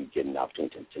how you get an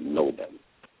opportunity to know them.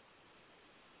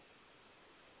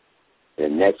 The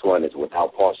next one is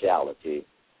without partiality.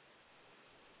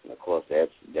 And of course,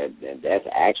 that's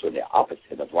actually the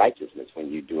opposite of righteousness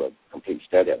when you do a complete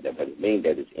study of that. But it means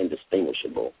that it's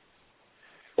indistinguishable,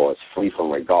 or it's free from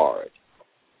regard.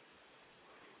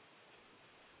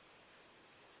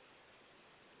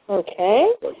 Okay.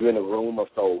 So if you're in a room of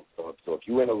if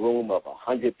you're in a room of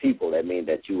 100 people, that means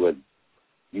that you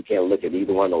can't look at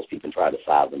either one of those people and try to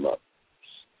size them up.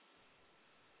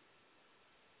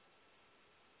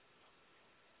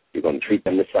 You're going to treat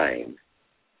them the same,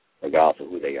 regardless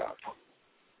of who they are.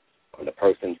 From the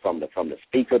person, from the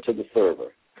speaker to the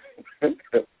server.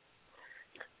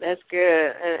 That's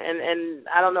good, and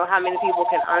I don't know how many people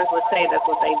can honestly say that's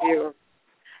what they do.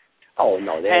 Oh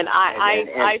no!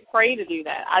 I pray to do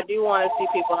that. I do want to see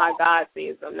people how God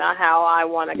sees them, not how I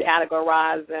want to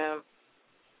categorize them.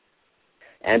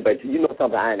 But you know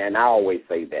something, and I always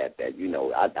say that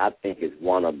I think it's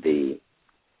one of the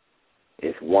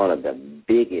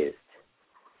biggest.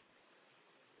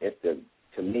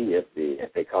 To me, if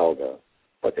they call the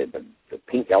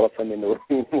pink elephant in the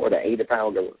room, or the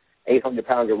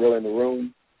 800-pound gorilla in the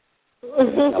room.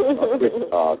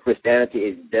 Christianity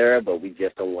is there, but we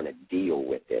just don't want to deal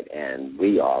with it, and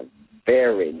we are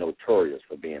very notorious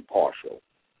for being partial.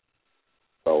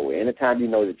 So anytime you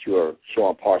know that you're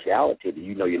showing partiality,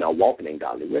 you know you're not walking in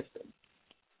godly wisdom.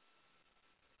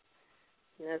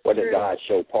 That's what true. does God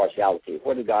show partiality?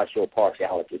 What does God show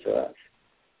partiality to us?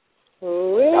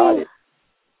 Really?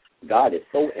 God is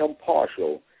so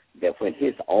impartial that when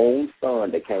His own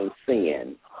Son became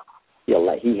sin, He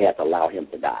had to allow Him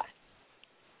to die.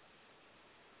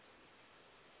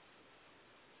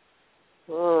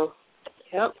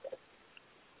 Yep.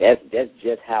 That's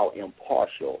just how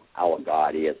impartial our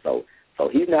God is. So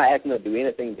He's not asking us to do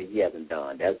anything that He hasn't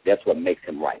done. That's what makes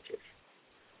Him righteous.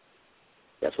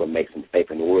 That's what makes Him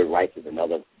faithful. And the word righteous,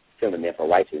 another synonym for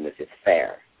righteousness, is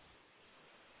fair.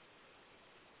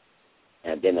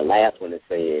 And then the last one it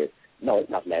says, no, it's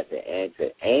not the last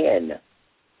one, and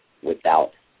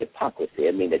without hypocrisy.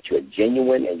 It means that you're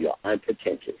genuine and you're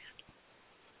unpretentious.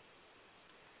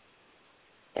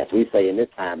 As we say in this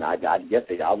time, I guess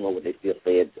I don't know what they still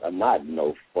say or not,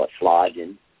 for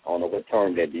flogging I don't know what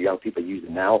term that the young people use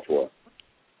it now for.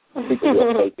 People who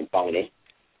are fake and phony.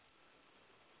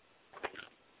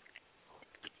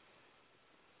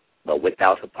 But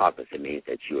without hypocrisy means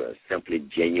that you are simply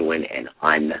genuine and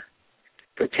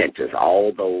unpretentious.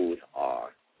 All those are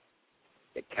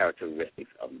the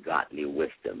characteristics of godly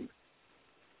wisdom.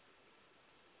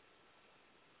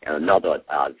 And another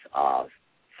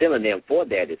synonym for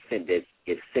that is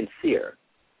sincere,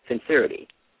 sincerity.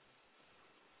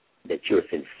 That you're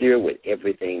sincere with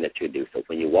everything that you do. So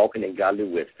when you're walking in godly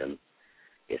wisdom,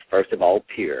 it's first of all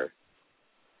pure,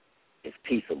 it's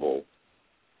peaceable,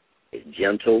 it's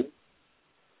gentle,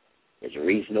 it's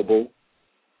reasonable,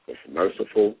 it's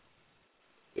merciful,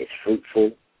 it's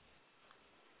fruitful,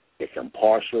 it's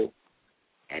impartial,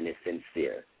 and it's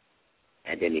sincere.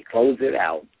 And then he closes it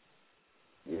out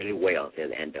really well. It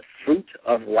says, and the fruit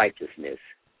of righteousness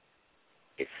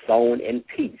is sown in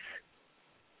peace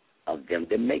of them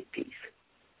that make peace.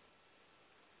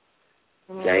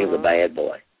 James a bad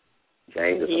boy.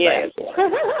 James is a bad boy.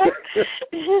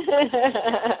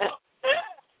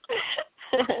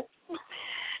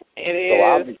 It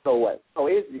is.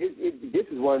 This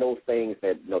is one of those things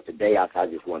that today I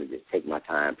just want to just take my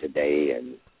time today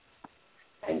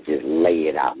and just lay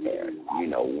it out there.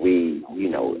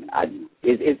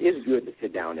 It's good to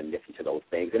sit down and listen to those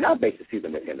things, and I basically see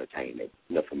them as entertainment,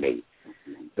 for me,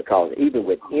 because even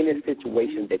with any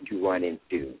situation that you run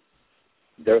into,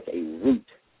 there's a root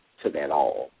to that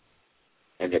all,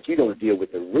 and if you don't deal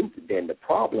with the root, then the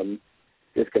problem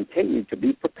just continues to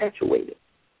be perpetuated.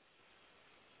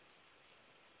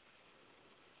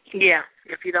 Yeah,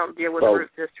 if you don't deal with the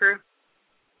root, that's true.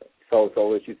 So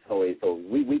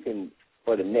we can,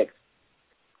 for the next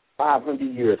 500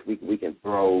 years, we can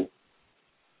put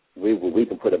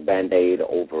a Band-Aid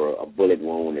over a bullet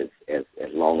wound as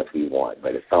long as we want,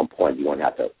 but at some point you're going to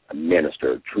have to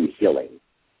administer true healing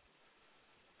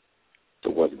to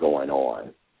what's going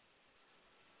on.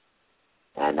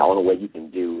 And the only way you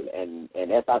can do, and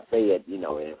as I said,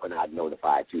 when I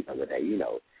notified you the other day,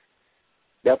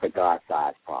 that's a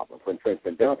God-sized problem. For instance,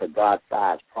 there's a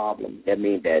God-sized problem, that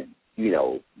means that,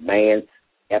 man's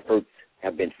efforts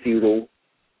have been futile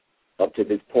up to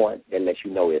this point. That lets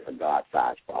you know it's a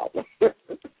God-sized problem.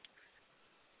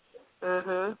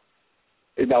 Mm-hmm.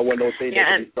 It's not one of those things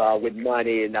that can be solved with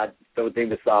money and not something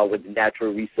to solve with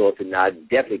natural resources, and it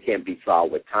definitely can't be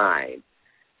solved with time,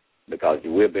 because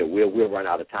we'll run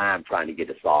out of time trying to get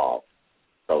it solved.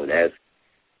 So that's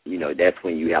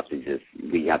when we have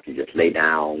to just lay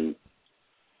down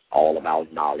all of our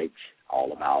knowledge,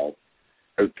 all of our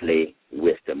earthly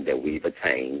wisdom that we've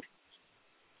attained,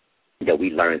 that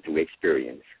we learned through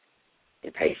experience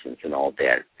and patience and all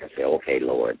that, and say, okay,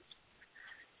 Lord,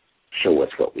 show us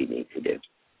what we need to do.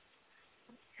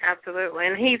 Absolutely.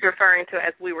 And he's referring to,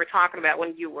 as we were talking about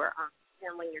when you were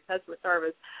handling your customer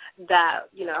service, that,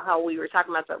 how we were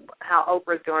talking about how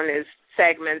Oprah's doing his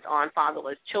segments on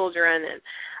fatherless children, and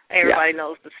everybody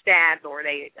knows the stats, or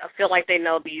they feel like they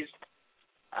know these,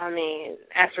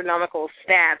 astronomical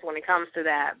stats when it comes to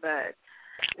that. But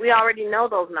we already know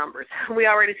those numbers. We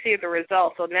already see the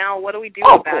results. So now what do we do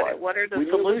about it? What are the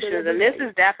solutions? And this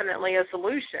is definitely a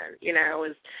solution,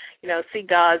 see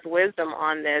God's wisdom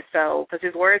on this. So, because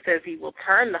his word says he will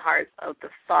turn the hearts of the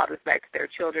fathers back to their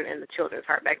children and the children's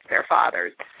heart back to their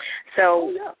fathers.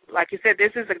 So, like you said,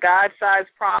 this is a God-sized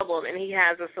problem, and he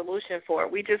has a solution for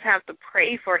it. We just have to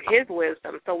pray for his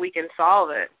wisdom so we can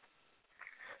solve it.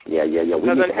 Yeah.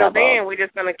 Because until then, we're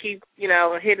just going to keep,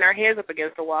 hitting our heads up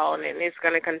against the wall, and it's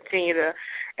going to continue to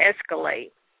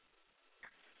escalate.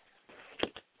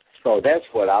 So that's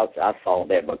what I saw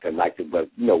that, because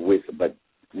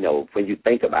when you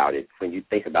think about it, when you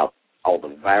think about all the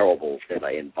variables that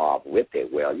are involved with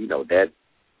it, well,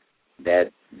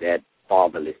 that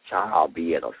fatherless child,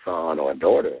 be it a son or a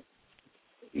daughter,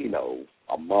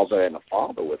 a mother and a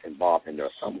father was involved in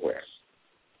there somewhere.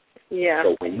 Yeah.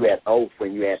 So when you add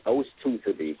those two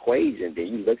to the equation, then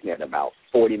you're looking at about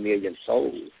 40 million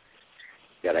souls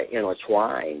that are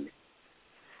intertwined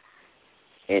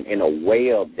in a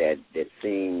web that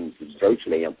seems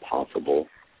virtually impossible,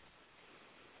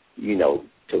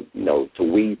 to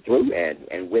weed through.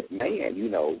 And with man,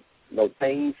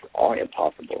 things are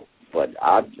impossible. But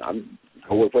I'm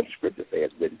going with what the scripture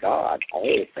says. With God,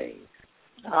 all things.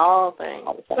 All things.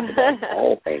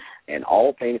 All things. And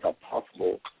all things are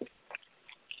possible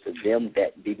to them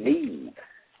that believe.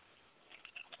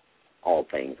 All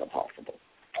things are possible.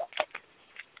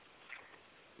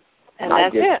 And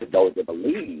not that's just to those that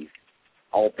believe,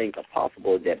 all things are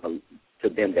possible to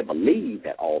them that believe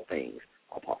that all things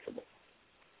are possible.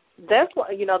 That's what,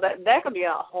 that could be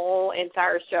a whole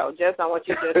entire show just on what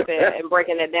you just said and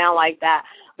breaking it down like that,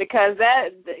 because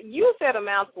you said a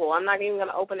mouthful. I'm not even going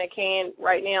to open a can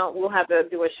right now. We'll have to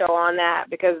do a show on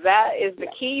that, because that is the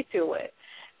key to it.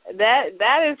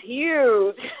 That is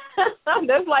huge.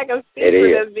 That's like a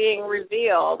secret that's being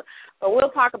revealed. But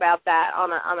we'll talk about that on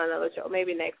another show,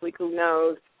 maybe next week. Who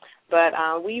knows? But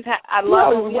I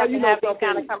love when we have to have these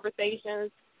kind of conversations.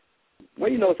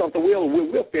 Well, you know something,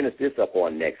 we'll finish this up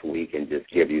on next week and just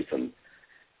give you some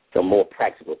more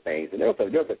practical things. And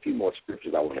there's a few more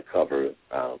scriptures I want to cover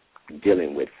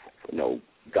dealing with,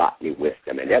 godly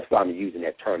wisdom, and that's why I'm using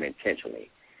that term intentionally.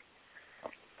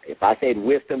 If I said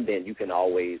wisdom, then you can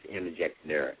always interject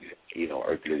there,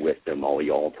 earthly wisdom or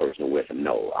your own personal wisdom.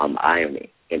 No, I am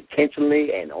intentionally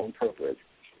and on purpose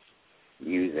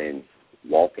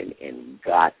walking in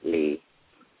godly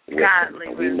wisdom.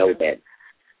 And we know that.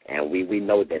 And we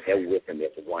know that wisdom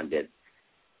is the one that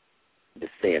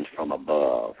descends from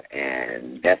above,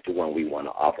 and that's the one we want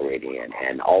to operate in.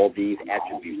 And all these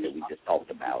attributes that we just talked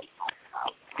about,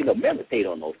 meditate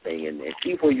on those things and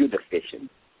see where you're deficient,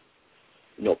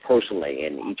 personally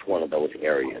in each one of those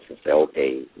areas, and say,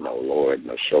 okay, Lord,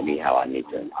 show me how I need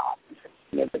to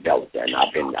develop that.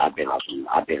 And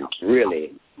I've been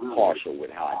really partial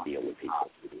with how I deal with people.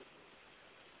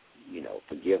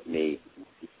 Forgive me,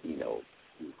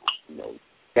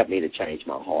 help me to change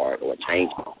my heart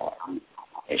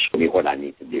and show me what I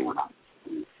need to do.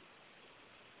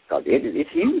 Because it's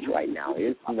huge right now.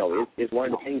 It's one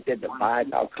of the things that divides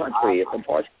our country is some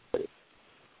partiality.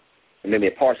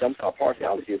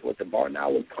 Partiality is what's dividing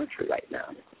our country right now.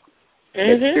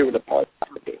 The spirit of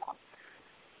partiality.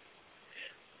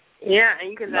 Yeah,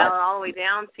 and you can dial it all the way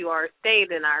down to our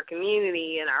state and our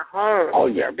community and our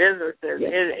homes, our businesses. Yeah.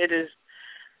 It is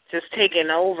just taking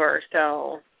over.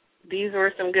 So these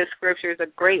were some good scriptures, a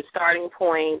great starting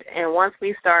point. And once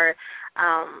we start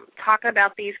talking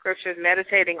about these scriptures,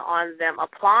 meditating on them,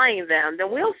 applying them,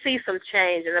 then we'll see some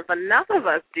change. And if enough of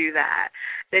us do that,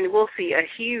 then we'll see a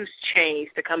huge change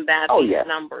to combat these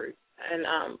numbers.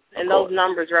 And those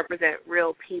numbers represent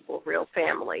real people, real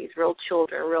families, real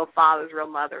children, real fathers, real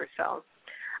mothers. So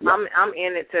I'm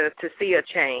in it to see a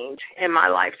change in my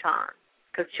lifetime,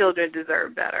 because children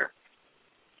deserve better.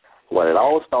 Well, it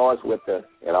all starts with the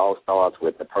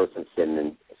person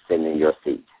sitting in your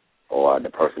seat, or the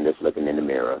person that's looking in the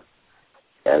mirror.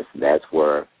 That's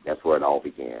where it all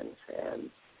begins, and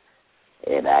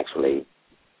it actually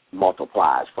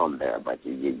multiplies from there. But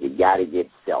you got to get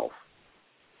self.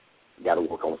 You got to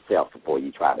work on self before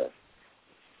you try to.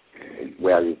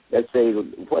 Well, let's say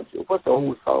what's the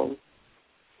old song?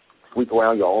 Sweep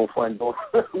around your own front door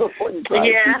before you try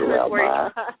to sweep around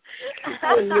mine.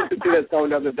 I listened to that song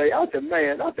the other day. I said,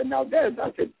 now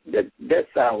that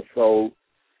sounds so.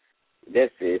 This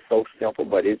is so simple,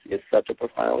 but it's such a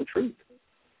profound truth.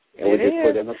 And we just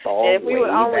put in a song. If we would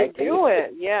only do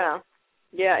it, yeah.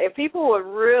 If people would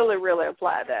really, really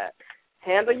apply that,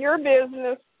 handle your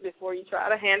business before you try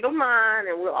to handle mine,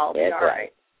 and we'll all be all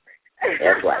right.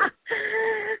 That's right.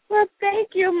 Well, thank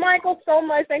you, Michael, so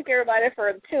much. Thank you, everybody,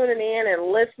 for tuning in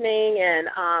and listening.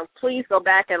 And please go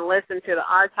back and listen to the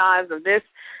archives of this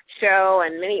show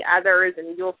and many others,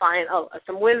 and you'll find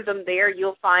some wisdom there.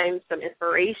 You'll find some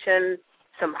inspiration,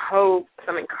 some hope,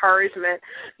 some encouragement.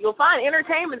 You'll find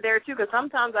entertainment there, too, because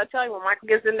sometimes I tell you, when Michael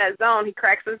gets in that zone, he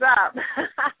cracks us up.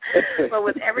 But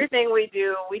with everything we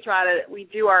do, we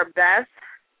do our best,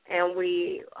 and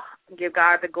we give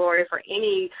God the glory for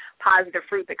any positive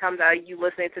fruit that comes out of you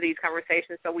listening to these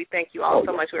conversations. So we thank you all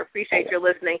so much. We appreciate your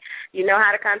listening. You know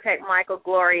how to contact Michael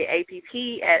Glory,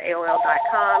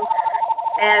 app@AOL.com.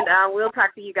 And we'll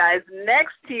talk to you guys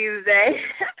next Tuesday.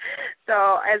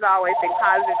 So, as always, think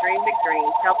positive, dream big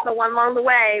dreams. Help someone along the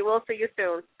way. We'll see you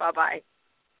soon. Bye-bye.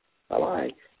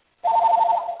 Bye-bye.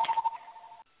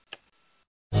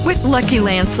 With Lucky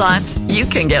Land Slots, you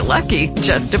can get lucky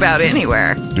just about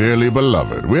anywhere. Dearly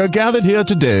beloved, we are gathered here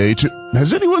today to...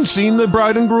 Has anyone seen the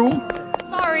bride and groom?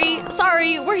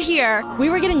 Sorry, we're here. We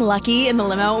were getting lucky in the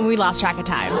limo and we lost track of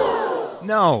time.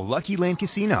 No, Lucky Land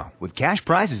Casino, with cash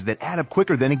prizes that add up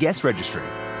quicker than a guest registry.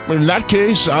 In that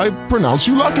case, I pronounce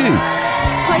you lucky.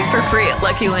 Play for free at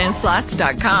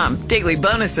LuckyLandSlots.com. Daily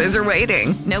bonuses are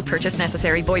waiting. No purchase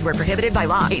necessary. Void where prohibited by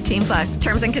law. 18+.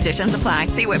 Terms and conditions apply.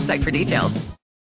 See website for details.